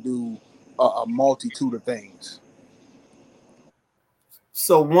backs that can do a multitude of things?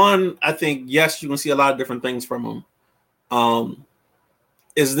 So one, I think, yes, you can see a lot of different things from him.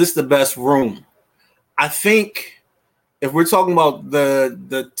 Is this the best room? I think if we're talking about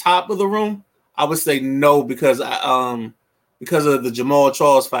the top of the room, I would say no, because of the Jamal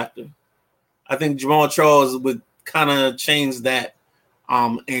Charles factor. I think Jamal Charles would kind of change that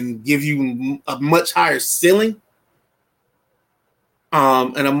and give you a much higher ceiling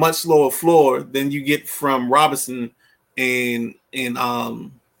and a much lower floor than you get from Robinson and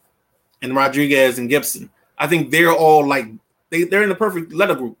Rodriguez and Gibson. I think they're all like they're in the perfect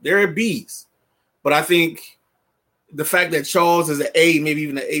letter group. They're B's, but I think the fact that Charles is an A, maybe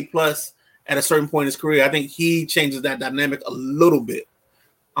even an A plus at a certain point in his career, I think he changes that dynamic a little bit.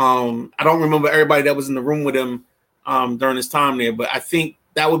 I don't remember everybody that was in the room with him during his time there, but I think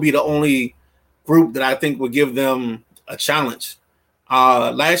that would be the only group that I think would give them a challenge.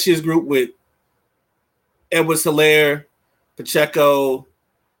 Last year's group with Edwards-Helaire, Pacheco,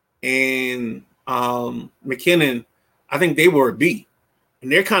 and McKinnon, I think they were a B.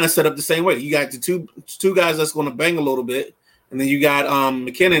 And they're kind of set up the same way. You got the two guys that's going to bang a little bit, and then you got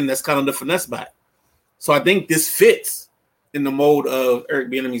McKinnon that's kind of the finesse back. So I think this fits in the mode of Eric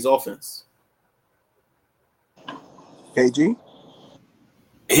Bieniemy's offense. KG?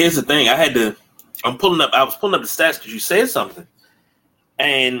 Here's the thing. I was pulling up the stats because you said something.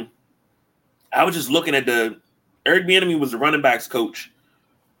 And I was just looking at Eric Bieniemy was the running backs coach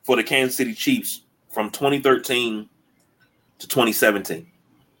for the Kansas City Chiefs from 2013 to 2017.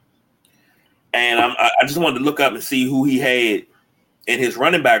 And I just wanted to look up and see who he had in his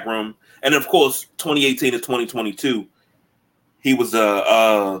running back room. And of course, 2018 to 2022, he was the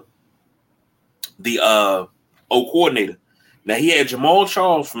O coordinator. Now he had Jamal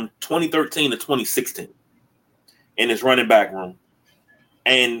Charles from 2013 to 2016 in his running back room.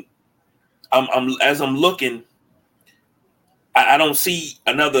 And I'm looking, I don't see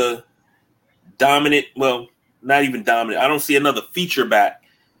another dominant, well, not even dominant. I don't see another feature back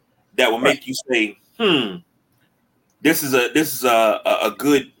that will make you say, this is a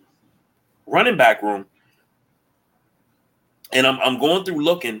good running back room. And I'm going through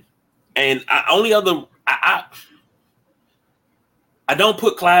looking, and I don't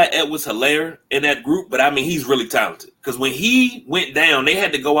put Clyde Edwards-Helaire in that group, but I mean he's really talented. Because when he went down, they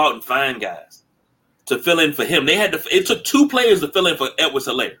had to go out and find guys to fill in for him. It took two players to fill in for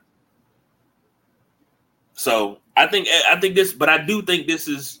Edwards-Helaire. So I think this, but I do think this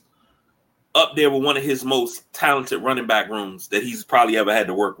is up there with one of his most talented running back rooms that he's probably ever had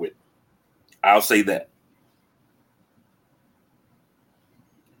to work with. I'll say that.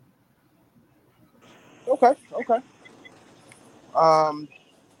 Okay.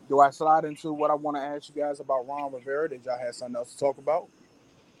 Do I slide into what I want to ask you guys about Ron Rivera? Did y'all have something else to talk about?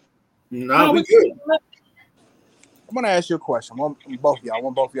 No, we good. I'm going to ask you a question. I want both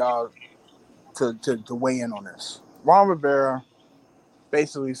of y'all to weigh in on this. Ron Rivera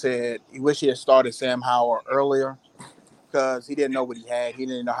basically said he wished he had started Sam Howell earlier because he didn't know what he had. He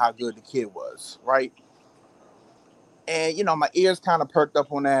didn't know how good the kid was, right? And, my ears kind of perked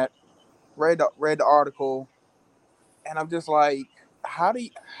up on that. Read the article, and I'm just like, how do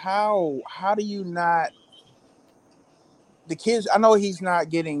you not, the kids, I know he's not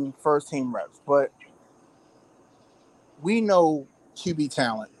getting first team reps, but we know QB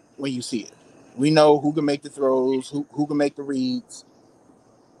talent when you see it. We know who can make the throws, who can make the reads,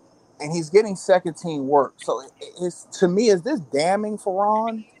 and he's getting second team work. So to me, is this damning for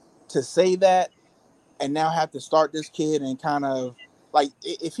Ron to say that and now have to start this kid and kind of, like,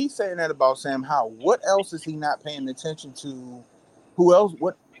 if he's saying that about Sam Howell, what else is he not paying attention to? Who else?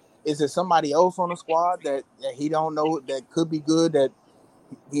 What is it? Somebody else on the squad that he don't know that could be good, that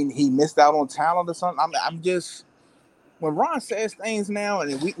he missed out on talent or something? I'm just, when Ron says things now,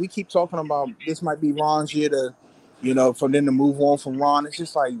 and we keep talking about this might be Ron's year to, for them to move on from Ron. It's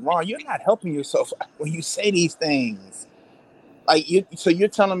just like, Ron, you're not helping yourself when you say these things. Like, so you're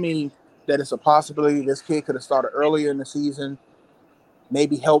telling me that it's a possibility this kid could have started earlier in the season.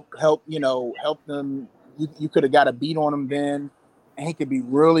 Maybe help them. You could have got a beat on him then, and he could be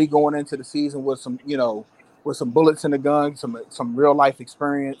really going into the season with some, with some bullets in the gun, some real life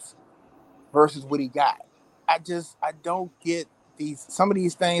experience. versus what he got. I don't get some of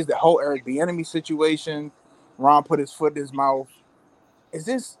these things. The whole Eric Bieniemy situation. Ron put his foot in his mouth. Is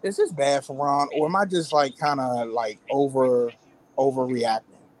this bad for Ron, or am I just like kind of like overreacting?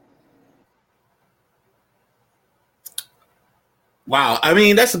 Wow, I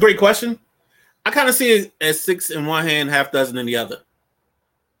mean that's a great question. I kind of see it as 6 in one hand, half dozen in the other.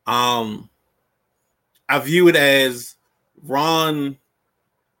 I view it as Ron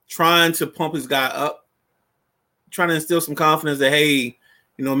trying to pump his guy up, trying to instill some confidence that, hey,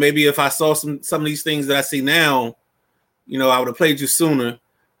 maybe if I saw some of these things that I see now, I would have played you sooner.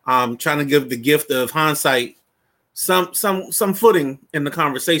 Trying to give the gift of hindsight some footing in the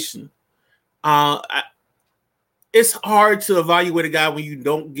conversation. It's hard to evaluate a guy when you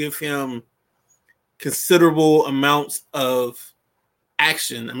don't give him considerable amounts of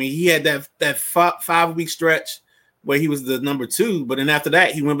action. I mean, he had that 5-week stretch where he was the number 2, but then after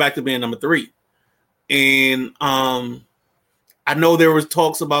that, he went back to being number 3. And I know there was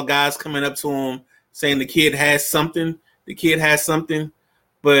talks about guys coming up to him saying the kid has something.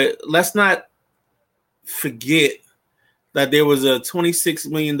 But let's not forget that there was a $26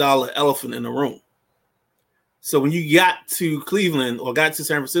 million elephant in the room. So when you got to Cleveland or got to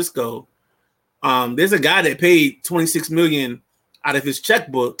San Francisco, there's a guy that paid $26 million out of his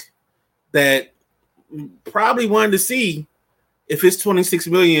checkbook that probably wanted to see if his $26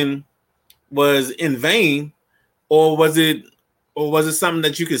 million was in vain, or was it something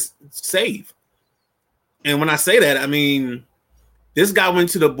that you could save? And when I say that, I mean, this guy went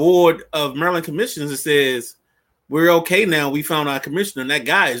to the board of Maryland commissioners and says, we're okay now. We found our commissioner, and that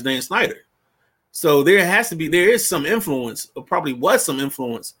guy is Dan Snyder. So there is some influence, or probably was some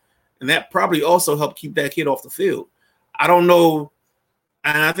influence, and that probably also helped keep that kid off the field. I don't know,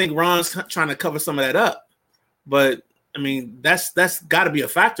 and I think Ron's trying to cover some of that up. But I mean, that's got to be a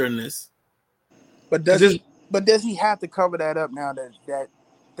factor in this. But does he have to cover that up now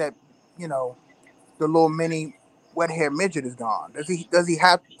that the little mini wet hair midget is gone? Does he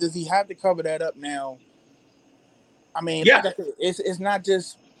have to cover that up now? I mean, yeah. It's not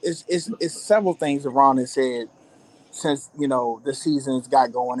just it's several things that Ron has said since the season's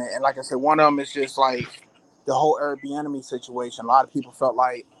got going, and like I said, one of them is just like the whole Eric Bieniemy situation. A lot of people felt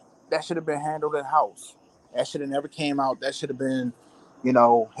like that should have been handled in house. That should have never came out. That should have been,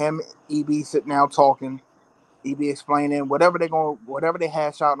 him, EB sitting down talking, EB explaining whatever they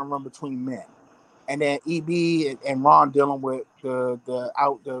hash out in the room between men, and then EB and Ron dealing with the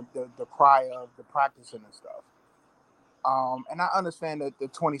cry of the practicing and stuff. And I understand that the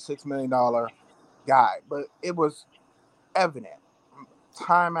 $26 million guy, but it was evident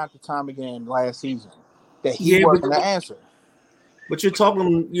time after time again last season that he wasn't the answer. But you're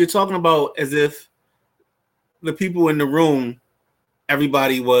talking about as if the people in the room,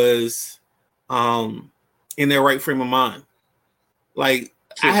 everybody was in their right frame of mind. Like,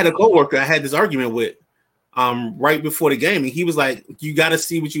 I had a coworker I had this argument with right before the game, and he was like, you got to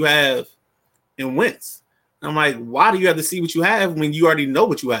see what you have in Wentz. And I'm like, why do you have to see what you have when you already know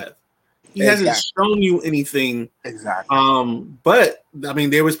what you have? He hasn't shown you anything. Exactly. But I mean,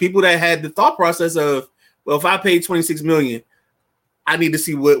 there was people that had the thought process of, well, if I paid $26 million, I need to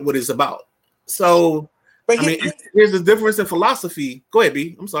see what it's about. So, but here's the difference in philosophy. Go ahead,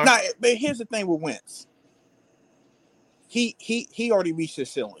 B. I'm sorry. No, but here's the thing with Wentz. He already reached his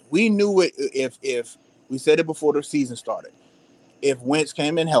ceiling. We knew it if we said it before the season started. If Wentz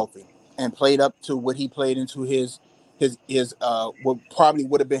came in healthy and played up to what he played into his what probably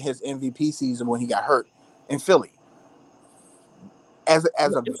would have been his MVP season when he got hurt in Philly. As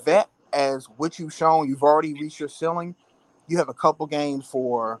a vet, as what you've shown, you've already reached your ceiling. You have a couple games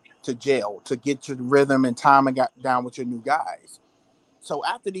to gel, to get your rhythm and time and got down with your new guys. So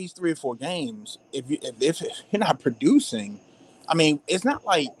after these 3 or 4 games, if you're not producing, I mean, it's not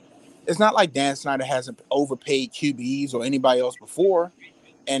like Dan Snyder hasn't overpaid QBs or anybody else before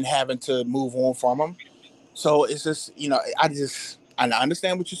and having to move on from them. So it's just, I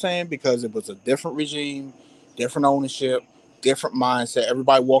understand what you're saying, because it was a different regime, different ownership, different mindset.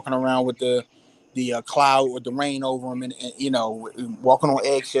 Everybody walking around with the cloud with the rain over them, and walking on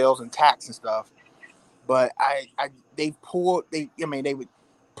eggshells and tacks and stuff. But they pulled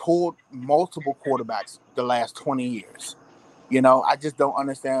multiple quarterbacks the last 20 years. I just don't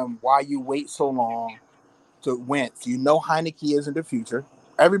understand why you wait so long to Wentz. Heineke is in the future.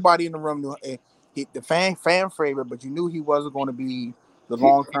 Everybody in the room knew the fan favorite, but you knew he wasn't going to be the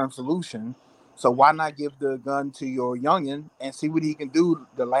long-term solution. So why not give the gun to your youngin and see what he can do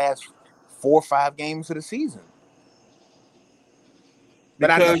the last 4 or 5 games of the season?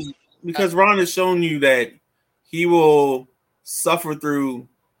 Because Ron has shown you that he will suffer through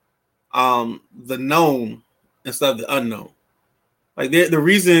the known instead of the unknown. Like the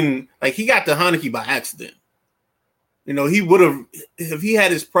reason, like he got to Heinicke by accident. You know, he would have if he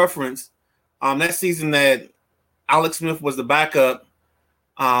had his preference. That season that Alex Smith was the backup.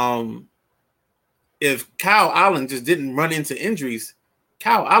 If Kyle Allen just didn't run into injuries,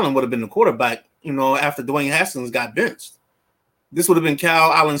 Kyle Allen would have been the quarterback. You know, after Dwayne Haskins got benched, this would have been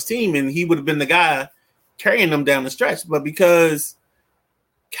Kyle Allen's team, and he would have been the guy carrying them down the stretch. But because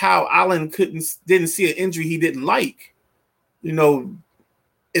Kyle Allen didn't see an injury he didn't like, you know,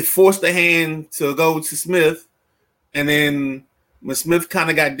 it forced the hand to go to Smith. And then when Smith kind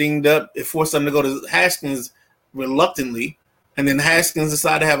of got dinged up, it forced them to go to Haskins reluctantly. And then Haskins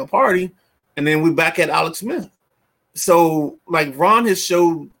decided to have a party. And then we back at Alex Smith. So, like, Ron has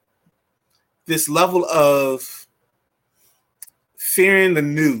showed this level of fearing the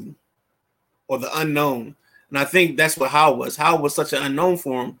new or the unknown. And I think that's what Howell was. Howell was such an unknown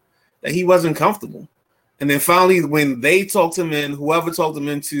for him that he wasn't comfortable. And then finally, when they talked him in, whoever talked him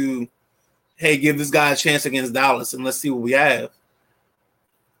into, hey, give this guy a chance against Dallas and let's see what we have.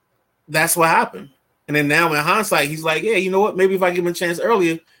 That's what happened. And then now in hindsight, he's like, yeah, you know what? Maybe if I give him a chance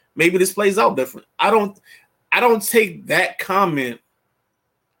earlier, maybe this plays out different. I don't take that comment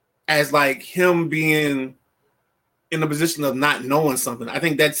as like him being in a position of not knowing something. I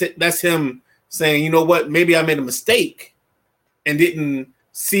think that's it. That's him saying, you know what? Maybe I made a mistake and didn't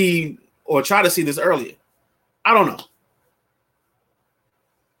see or try to see this earlier. I don't know.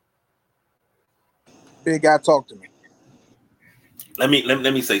 Big guy, talk to me. Let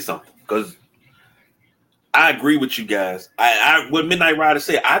me say something because I agree with you guys. I what Midnight Rider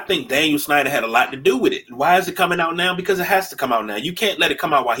said. I think Daniel Snyder had a lot to do with it. Why is it coming out now? Because it has to come out now. You can't let it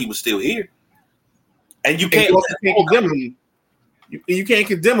come out while he was still here, and you can't condemn him. You can't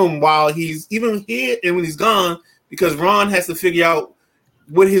condemn him while he's even here and when he's gone, because Ron has to figure out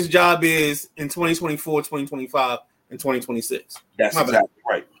what his job is in 2024, 2025, and 2026. That's exactly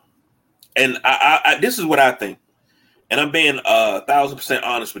right. And I this is what I think, and I'm being 1,000%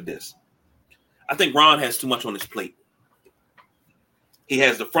 honest with this. I think Ron has too much on his plate. He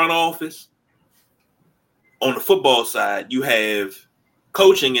has the front office. On the football side, you have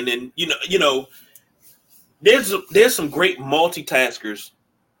coaching, and then you know, there's some great multitaskers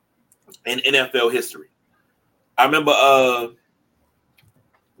in NFL history. I remember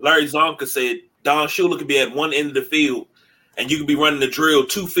Larry Zonka said Don Shula could be at one end of the field, and you could be running the drill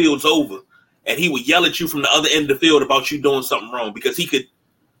 2 fields over, and he would yell at you from the other end of the field about you doing something wrong because he could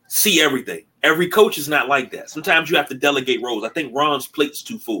see everything. Every coach is not like that. Sometimes you have to delegate roles. I think Ron's plate's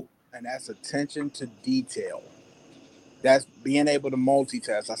too full. And that's attention to detail. That's being able to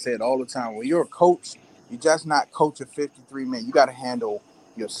multitask. I say it all the time. When you're a coach, you're just not coaching 53 men. You got to handle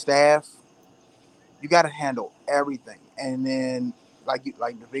your staff. You got to handle everything. And then, like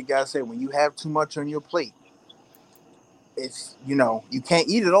the big guy said, when you have too much on your plate, it's, you can't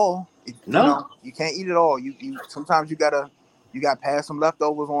eat it all. You can't eat it all. You sometimes you got to pass some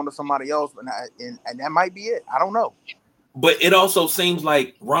leftovers on to somebody else, and that might be it. I don't know. But it also seems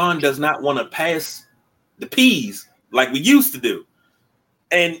like Ron does not want to pass the peas like we used to do.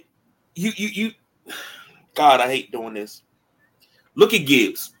 And you God, I hate doing this. Look at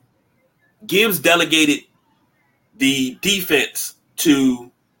Gibbs. Gibbs delegated the defense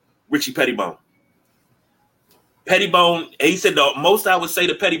to Richie Pettibone. Pettibone, he said the most I would say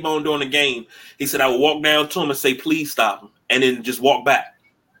to Pettibone during the game, he said I would walk down to him and say, please stop him, and then just walk back.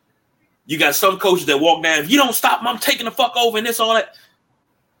 You got some coaches that walk down, if you don't stop him, I'm taking the fuck over and this, all that.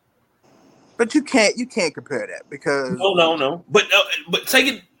 But you can't compare that because no. But take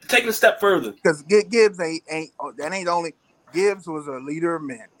it a step further. Because Gibbs ain't only Gibbs was a leader of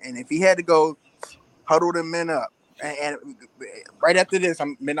men, and if he had to go huddle them men up, and right after this,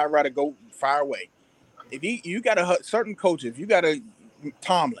 I'm Midnight Rider go fire away. If you got a certain coaches, you got a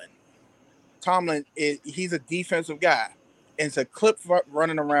Tomlin he's a defensive guy. And it's a clip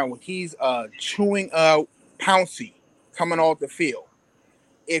running around where he's chewing Pouncey coming off the field.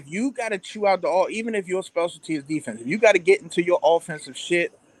 If you got to chew out even if your specialty is defense, if you got to get into your offensive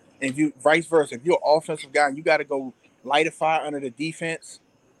shit, and if you vice versa, if you're an offensive guy and you got to go light a fire under the defense,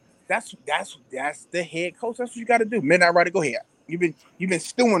 that's the head coach. That's what you got to do. Midnight Rider, go ahead. You've been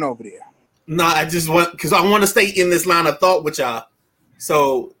stewing over there. No, I just want, because I want to stay in this line of thought with y'all.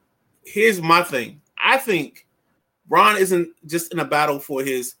 So here's my thing. I think Ron isn't just in a battle for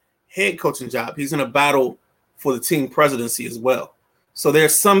his head coaching job. He's in a battle for the team presidency as well. So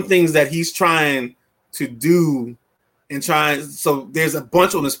there's some things that he's trying to do and so there's a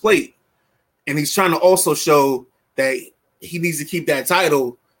bunch on his plate. And he's trying to also show that he needs to keep that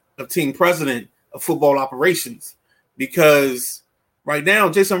title of team president of football operations, because right now,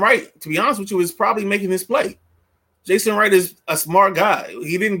 Jason Wright, to be honest with you, is probably making this play. Jason Wright is a smart guy.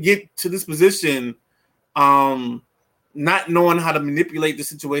 He didn't get to this position not knowing how to manipulate the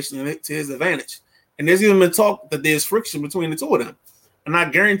situation to his advantage. And there's even been talk that there's friction between the two of them. And I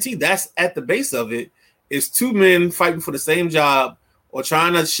guarantee that's at the base of it is two men fighting for the same job or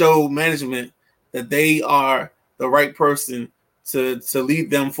trying to show management that they are the right person to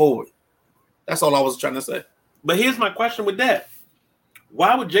lead them forward. That's all I was trying to say. But here's my question with that.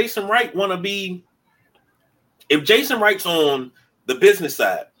 Why would Jason Wright want to be – if Jason Wright's on the business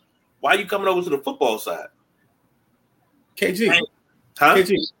side, why are you coming over to the football side? KG. Huh?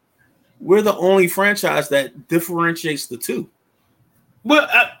 KG. We're the only franchise that differentiates the two. Well,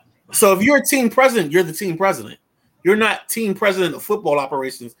 so if you're a team president, you're the team president. You're not team president of football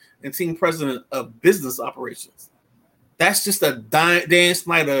operations and team president of business operations. That's just a Dan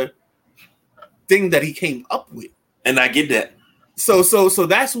Snyder thing that he came up with. And I get that. So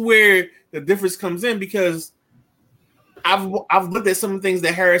that's where the difference comes in, because I've looked at some of the things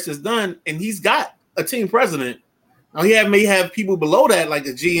that Harris has done, and he's got a team president. Now he may have people below that, like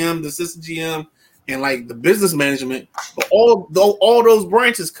the GM, the assistant GM, and like the business management, but all those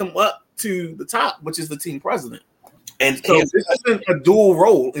branches come up to the top, which is the team president. And so this isn't a dual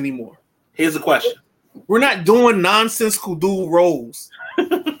role anymore. Here's the question. We're not doing nonsensical dual roles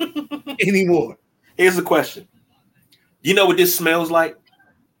anymore. Here's the question. You know what this smells like?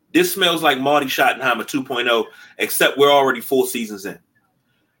 This smells like Marty Schottenheimer 2.0, except we're already 4 seasons in.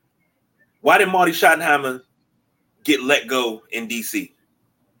 Why did Marty Schottenheimer get let go in DC?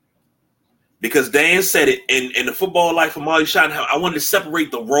 Because Dan said it in the football life of Marty Schottenheimer. I wanted to separate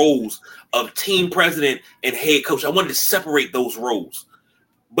the roles of team president and head coach. I wanted to separate those roles.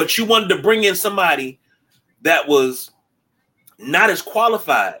 But you wanted to bring in somebody that was not as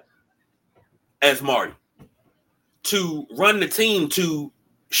qualified as Marty to run the team, to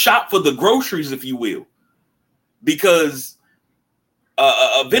shop for the groceries, if you will. Because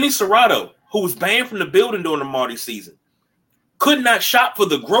Vinny Serrato, who was banned from the building during the Marty season, could not shop for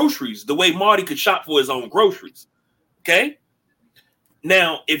the groceries the way Marty could shop for his own groceries. Okay?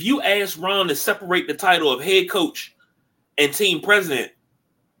 Now, if you ask Ron to separate the title of head coach and team president,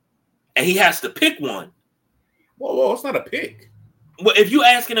 and he has to pick one. Whoa, it's not a pick. Well, if you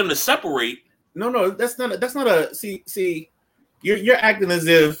asking him to separate. No, that's not a see, you're acting as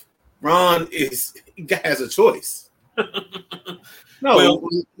if Ron has a choice. No, well,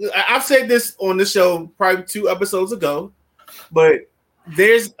 I've said this on the show probably 2 episodes ago, but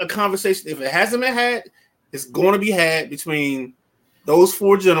there's a conversation. If it hasn't been had, it's going to be had between those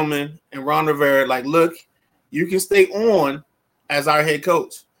 4 gentlemen and Ron Rivera. Like, look, you can stay on as our head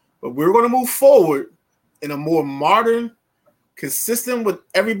coach, but we're going to move forward in a more modern, consistent with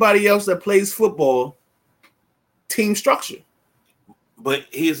everybody else that plays football team structure. But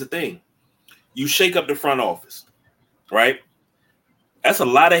here's the thing. You shake up the front office, right? That's a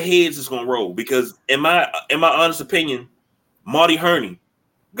lot of heads that's going to roll, because in my honest opinion, Marty Herney,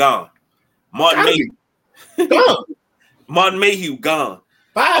 gone. Martin Mayhew, gone. Martin Mayhew, gone.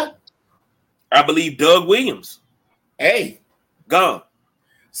 Bye. I believe Doug Williams. Hey. Gone.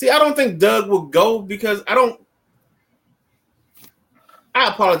 See, I don't think Doug will go, because I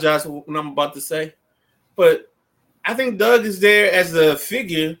apologize for what I'm about to say, but I think Doug is there as a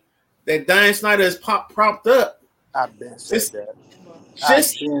figure that Dan Snyder has propped up. I've been said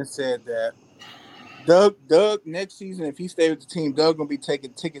that. Doug, next season, if he stays with the team, Doug gonna be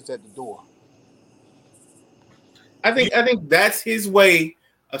taking tickets at the door. I think that's his way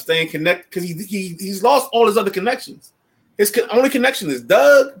of staying connected, because he's lost all his other connections. His only connection is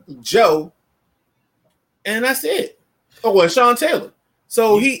Doug, Joe, and that's it. Oh, well, Sean Taylor.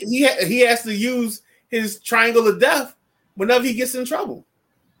 So he has to use his triangle of death whenever he gets in trouble.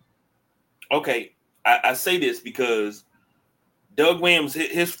 Okay, I say this because Doug Williams,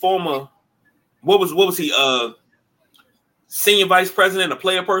 his former, what was he? Senior vice president of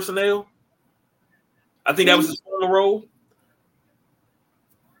player personnel. I think that was his former role.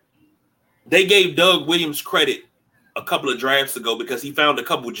 They gave Doug Williams credit a couple of drafts ago because he found a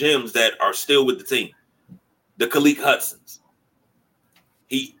couple gems that are still with the team. The Khaleke Hudsons.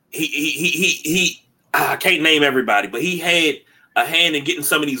 I can't name everybody, but he had a hand in getting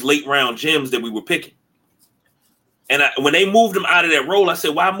some of these late round gems that we were picking. And when they moved him out of that role, I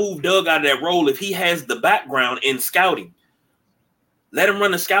said, why move Doug out of that role if he has the background in scouting? Let him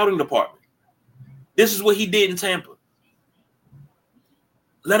run the scouting department. This is what he did in Tampa.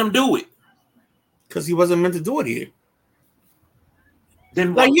 Let him do it. Because he wasn't meant to do it here.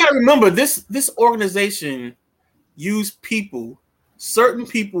 Then you gotta remember, this organization used certain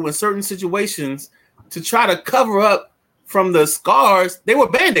people in certain situations to try to cover up from the scars, they were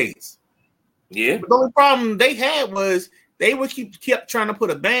Band-Aids. Yeah. But the only problem they had was they would kept trying to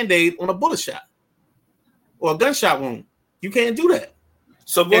put a Band-Aid on a bullet shot or a gunshot wound. You can't do that.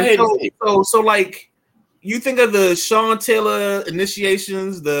 So go ahead. So like you think of the Sean Taylor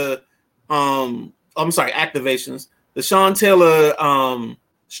initiations, activations, the Sean Taylor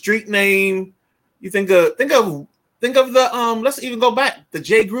street name. You think of the let's even go back, the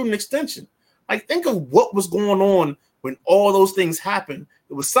Jay Gruden extension. Like think of what was going on when all those things happened.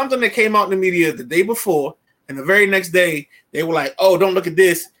 It was something that came out in the media the day before, and the very next day they were like, "Oh, don't look at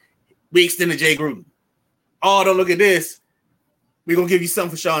this. We extended Jay Gruden. Oh, don't look at this. We're gonna give you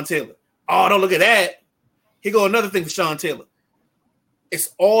something for Sean Taylor. Oh, don't look at that. Here go another thing for Sean Taylor."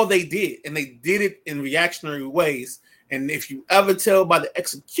 It's all they did, and they did it in reactionary ways. And if you ever tell by the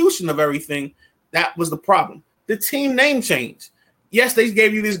execution of everything, that was the problem. The team name change. Yes, they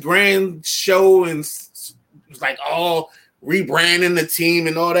gave you this grand show and it was like all rebranding the team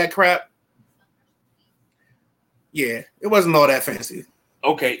and all that crap. Yeah, it wasn't all that fancy.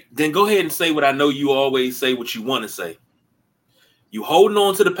 Okay, then go ahead and say what I know you always say, what you want to say. You holding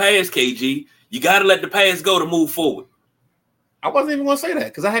on to the past, KG. You got to let the past go to move forward. I wasn't even going to say that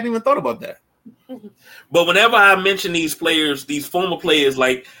because I hadn't even thought about that. But whenever I mention these players, these former players,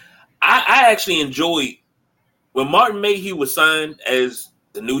 like I actually enjoyed when Martin Mayhew was signed as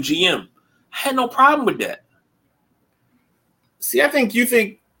the new GM. I had no problem with that. See, I think you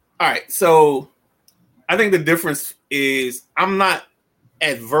think, all right, so I think the difference is I'm not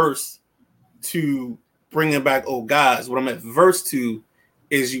adverse to bringing back old guys. What I'm adverse to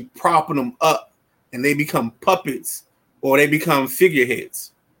is you propping them up and they become puppets or they become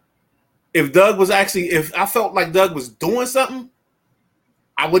figureheads. If I felt like Doug was doing something,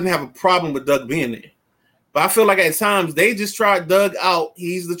 I wouldn't have a problem with Doug being there. But I feel like at times they just tried Doug out.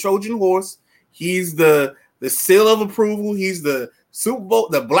 He's the Trojan horse. He's the seal of approval. He's the Super Bowl,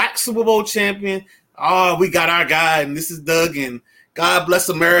 the black Super Bowl champion. Oh, we got our guy, and this is Doug, and God bless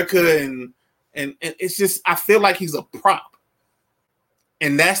America. And it's just, I feel like he's a prop.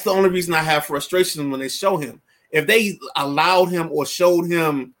 And that's the only reason I have frustration when they show him. If they allowed him or showed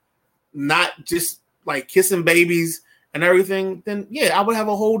him not just like kissing babies and everything, then yeah, I would have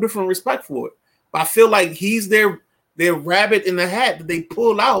a whole different respect for it. But I feel like he's their rabbit in the hat that they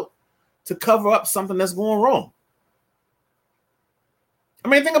pull out to cover up something that's going wrong. I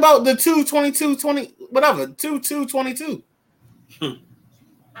mean, think about the 2-22-20, whatever, 2-2-22.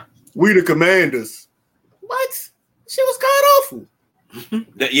 We the Commanders. What? Shit was god awful.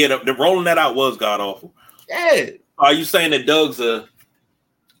 The rolling that out was god awful. Yeah. Are you saying that Doug's a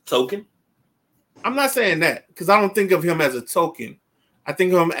token? I'm not saying that because I don't think of him as a token. I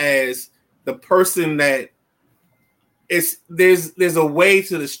think of him as the person that there's a way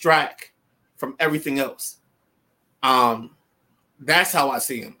to distract from everything else. That's how I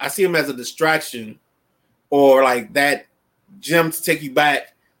see him. I see him as a distraction or like that gem to take you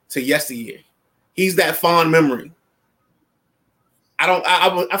back to yesteryear. He's that fond memory.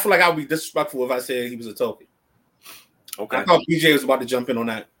 I feel like I would be disrespectful if I said he was a token. Okay. I thought BJ was about to jump in on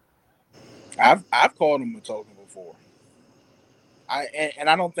that. I've called him a token before. I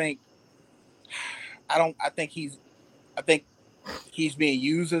think he's being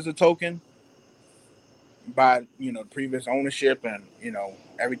used as a token by previous ownership and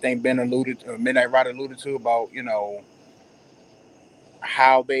everything Midnight Rider alluded to about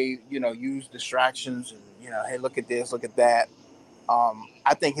how they use distractions and hey, look at this, look at that.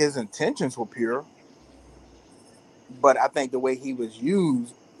 I think his intentions were pure, but I think the way he was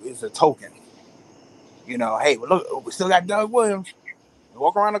used is a token. Hey, well, look, we still got Doug Williams.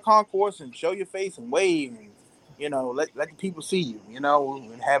 Walk around the concourse and show your face and wave, and let the people see you. And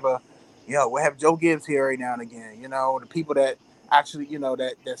have we'll have Joe Gibbs here every now and again. The people that actually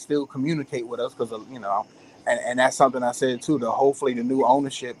that still communicate with us because and that's something I said too. Hopefully the new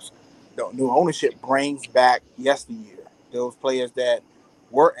ownership brings back yesteryear. Those players that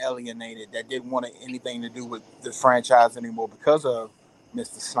were alienated, that didn't want anything to do with the franchise anymore because of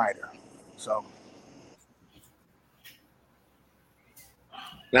Mr. Snyder. So.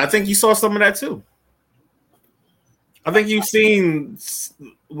 And I think you saw some of that too. I think you've seen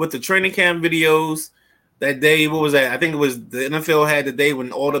with the training camp videos that day. What was that? I think it was the NFL had the day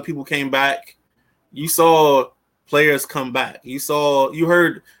when all the people came back. You saw players come back. You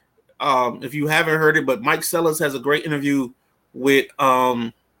heard, if you haven't heard it, but Mike Sellers has a great interview with,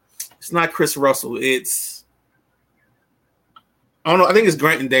 it's not Chris Russell. It's, I don't know. I think it's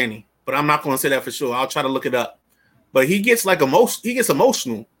Grant and Danny, but I'm not going to say that for sure. I'll try to look it up. But he gets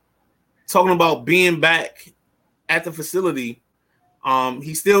emotional talking about being back at the facility.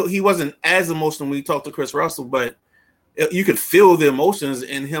 He wasn't as emotional when he talked to Chris Russell, but you could feel the emotions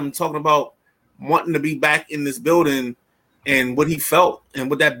in him talking about wanting to be back in this building and what he felt and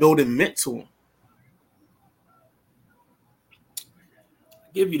what that building meant to him.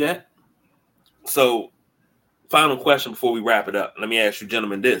 Give you that. So, final question before we wrap it up. Let me ask you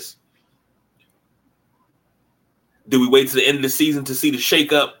gentlemen this. Do we wait to the end of the season to see the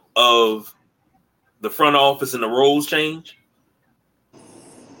shakeup of the front office and the roles change?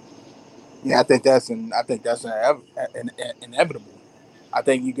 Yeah, I think that's inevitable. I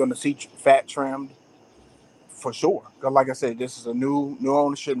think you're going to see fat trimmed for sure. Because, like I said, this is a new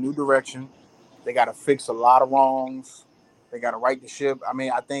ownership, new direction. They got to fix a lot of wrongs. They got to right the ship. I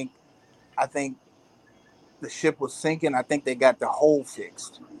mean, I think the ship was sinking. I think they got the hole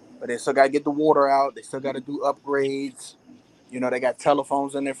fixed, but they still got to get the water out. They still got to do upgrades. You know, they got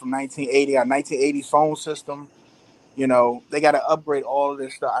telephones in there from 1980, our 1980s phone system. You know, they got to upgrade all of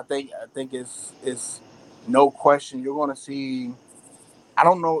this stuff. I think it's no question you're going to see. I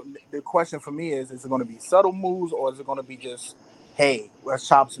don't know. The question for me is it going to be subtle moves or is it going to be just, hey, let's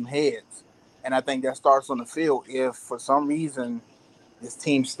chop some heads? And I think that starts on the field. If for some reason this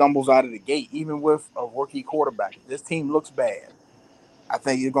team stumbles out of the gate, even with a rookie quarterback, this team looks bad, I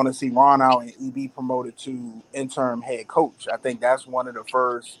think you're going to see Ron out and EB promoted to interim head coach. I think that's one of the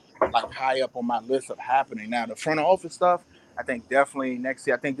first, like, high up on my list of happening. Now, the front office stuff, I think definitely next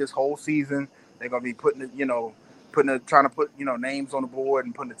year. I think this whole season they're going to be trying to put names on the board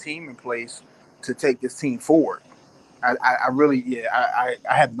and putting a team in place to take this team forward. I really, I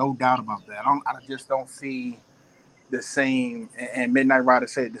have no doubt about that. I just don't see the same, and Midnight Rider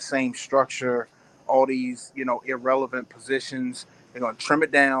said, the same structure, all these, irrelevant positions. They're going to trim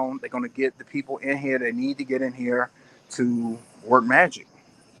it down. They're going to get the people in here that need to get in here to work magic.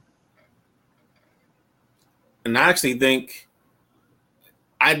 And I actually think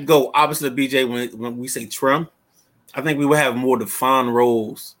I'd go opposite of BJ when we say trim. I think we will have more defined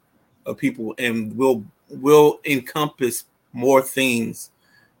roles of people and will encompass more things.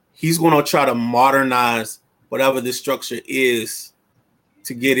 He's going to try to modernize whatever this structure is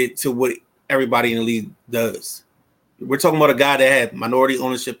to get it to what everybody in the league does. We're talking about a guy that had minority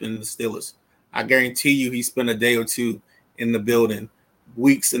ownership in the Steelers. I guarantee you he spent a day or two in the building,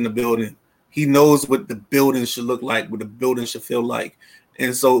 weeks in the building. He knows what the building should look like, what the building should feel like.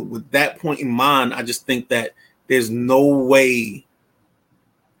 And so with that point in mind, I just think that there's no way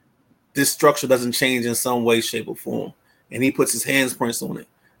this structure doesn't change in some way, shape, or form. And he puts his handprints on it.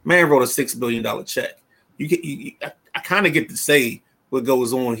 Man wrote a $6 billion check. I kind of get to say what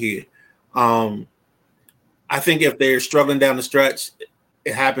goes on here. I think if they're struggling down the stretch,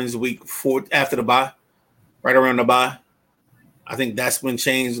 it happens week 4 after the bye, right around the bye. I think that's when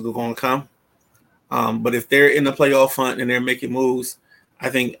change is going to come. But if they're in the playoff hunt and they're making moves, I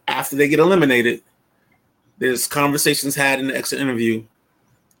think after they get eliminated, there's conversations had in the exit interview.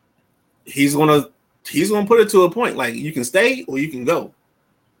 He's gonna put it to a point like you can stay or you can go.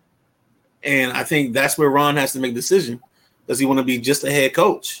 And I think that's where Ron has to make a decision. Does he want to be just a head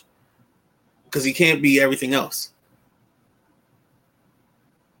coach? Because he can't be everything else.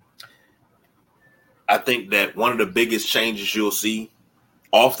 I think that one of the biggest changes you'll see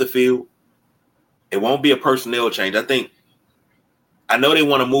off the field, it won't be a personnel change. I know they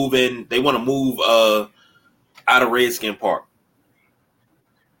want to move in. They want to move out of Redskin Park.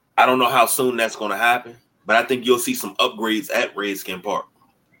 I don't know how soon that's going to happen, but I think you'll see some upgrades at Redskin Park.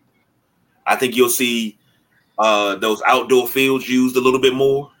 I think you'll see those outdoor fields used a little bit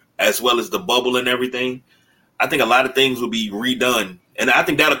more, as well as the bubble and everything. I think a lot of things will be redone, and I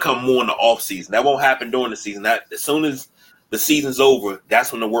think that'll come more in the off season. That won't happen during the season. That as soon as the season's over,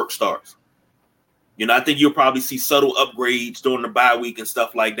 that's when the work starts. I think you'll probably see subtle upgrades during the bye week and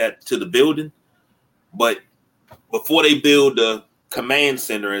stuff like that to the building. But before they build the command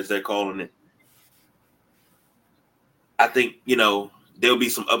center, as they're calling it, I think, there'll be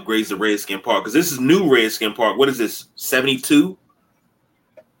some upgrades to Redskin Park. Because this is new Redskin Park. What is this, 72?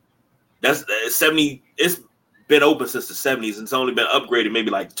 That's 70. It's been open since the 70s, and it's only been upgraded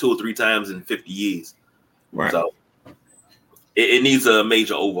maybe like 2 or 3 times in 50 years. Right. So it needs a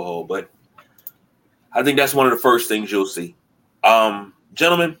major overhaul. But I think that's one of the first things you'll see.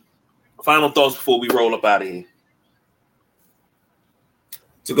 Gentlemen, final thoughts before we roll up out of here.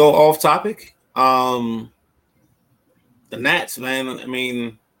 To go off topic, the Nats, man. I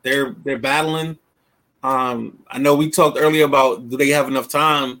mean, they're battling. I know we talked earlier about do they have enough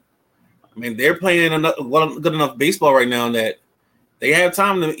time. I mean, they're playing good enough baseball right now that they have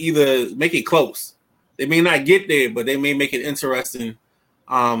time to either make it close. They may not get there, but they may make it interesting.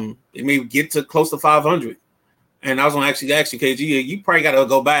 They may get to close to 500. And I was going to actually ask you, KG, you probably got to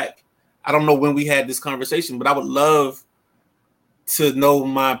go back. I don't know when we had this conversation, but I would love to know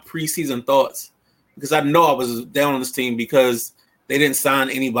my preseason thoughts because I know I was down on this team because they didn't sign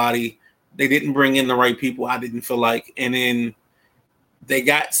anybody. They didn't bring in the right people, I didn't feel like. And then they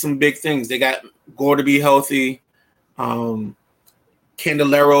got some big things. They got Gore to be healthy. Candelario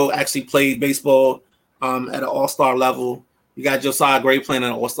actually played baseball at an all-star level. You got Josiah Gray playing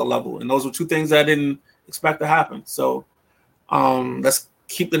at an all-star level. And those were two things I didn't expect to happen. So let's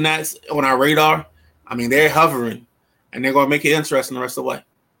keep the Nats on our radar. I mean, they're hovering, and they're going to make it interesting the rest of the way.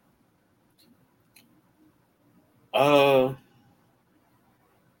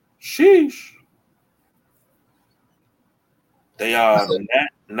 Sheesh. They are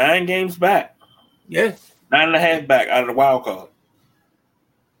 9 games back. Yeah. 9.5 back out of the wild card.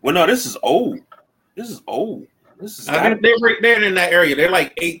 Well, no, this is old. This is they're in that area. They're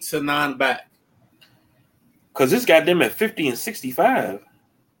like 8 to 9 back. Because this got them at 50 and 65.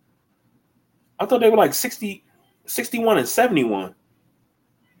 I thought they were like 60, 61 and 71.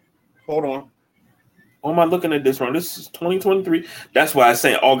 Hold on. Or am I looking at this wrong? This is 2023. That's why I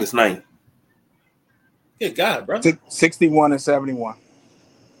say August 9th. Good God, bro. 61 and 71.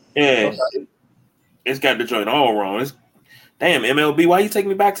 Yeah. It's got the joint all wrong. Damn, MLB, why you take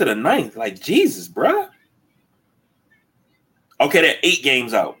me back to the 9th? Like, Jesus, bro. Okay, they're 8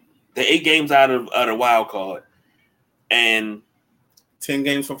 games out. They're 8 games out of the wild card. And 10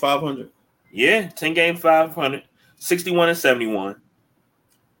 games from 500. Yeah, 10 games, 500, 61 and 71.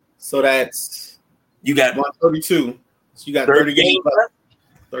 So that's you got 132. So you got 30 games left.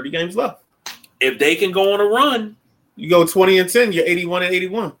 30 games left. If they can go on a run, you go 20 and 10, you're 81 and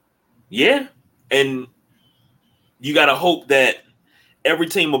 81. Yeah. And you got to hope that every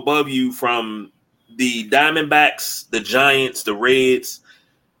team above you, from the Diamondbacks, the Giants, the Reds,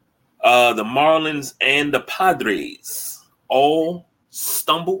 the Marlins, and the Padres, all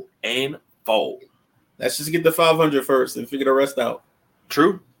stumble and fall. Let's just get the 500 first and figure the rest out.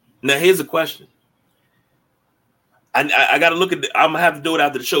 True. Now, here's a question. I got to look at I'm going to have to do it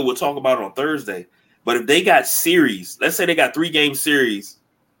after the show. We'll talk about it on Thursday. But if they got series, let's say they got 3-game series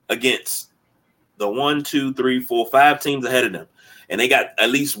against the 1, 2, 3, 4, 5 teams ahead of them, and they got at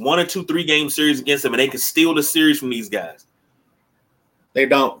least 1 or 2 3-game series against them, and they can steal the series from these guys. They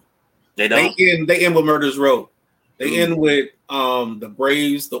don't. They end with Murder's Row. They end with the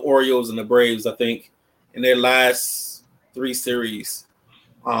Braves, the Orioles, and the Braves, I think, in their last 3 series.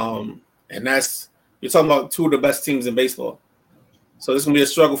 And that's, you're talking about 2 of the best teams in baseball. So this is going to be a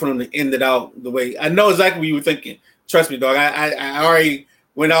struggle for them to end it out the way. I know exactly what you were thinking. Trust me, dog. I already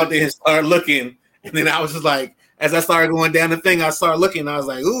went out there and started looking. And then I was just like, as I started going down the thing, I started looking. And I was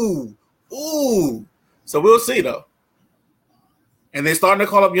like, ooh. So we'll see, though. And they're starting to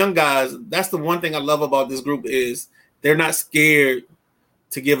call up young guys. That's the one thing I love about this group is they're not scared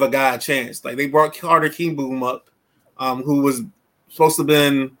to give a guy a chance. Like they brought Carter Kieboom up, who was supposed to have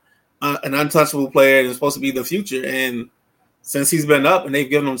been an untouchable player and supposed to be the future. And since he's been up and they've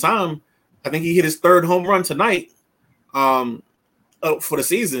given him time, I think he hit his 3rd home run tonight for the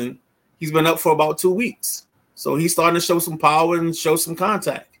season. He's been up for about 2 weeks. So he's starting to show some power and show some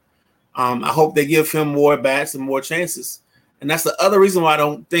contact. I hope they give him more bats and more chances. And that's the other reason why I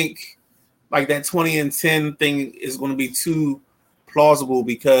don't think like that 20 and 10 thing is going to be too plausible,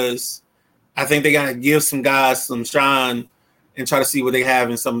 because I think they got to give some guys some shine and try to see what they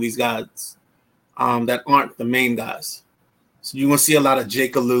have in some of these guys that aren't the main guys. So you're going to see a lot of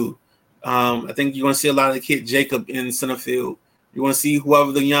Jacob Lou. I think you're going to see a lot of the kid Jacob in center field. You're going to see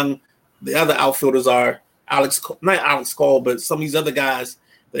whoever the other outfielders are, not Alex Cole, but some of these other guys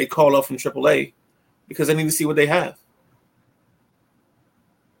that they call up from AAA, because they need to see what they have.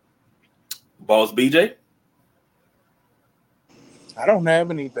 Boss BJ? I don't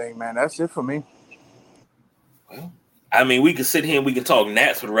have anything, man. That's it for me. Well, I mean, we can sit here and we can talk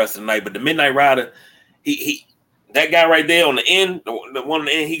Nats for the rest of the night, but the Midnight Rider, he that guy right there on the end, the one on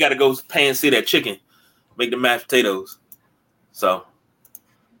the end, he got to go pan sear that chicken, make the mashed potatoes. So,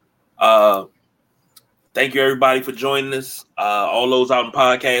 thank you everybody for joining us. All those out in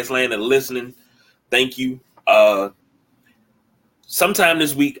podcast land that are listening, thank you. Sometime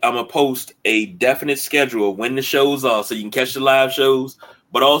this week, I'm going to post a definite schedule of when the shows are so you can catch the live shows,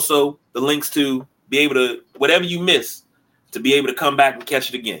 but also the links to be able to, whatever you miss, to be able to come back and catch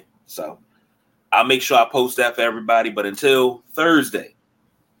it again. So I'll make sure I post that for everybody. But until Thursday,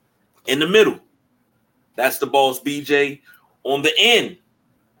 in the middle, that's the Boss BJ. On the end,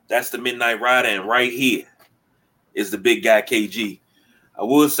 that's the Midnight Rider. And right here is the big guy KG. I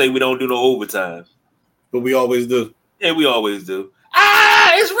would say we don't do no overtime, but we always do. Yeah, we always do.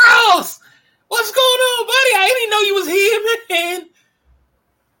 It's Ross. What's going on, buddy? I didn't know you was here, man.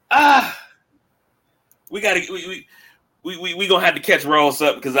 we gonna have to catch Ross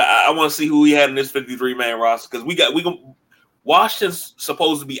up because I want to see who he had in this 53-man roster because we gonna Washington's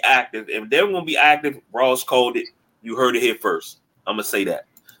supposed to be active. If they're gonna be active, Ross called it. You heard it here first. I'm gonna say that.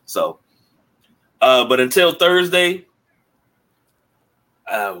 So, but until Thursday,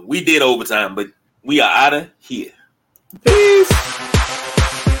 we did overtime, but we are out of here. Peace.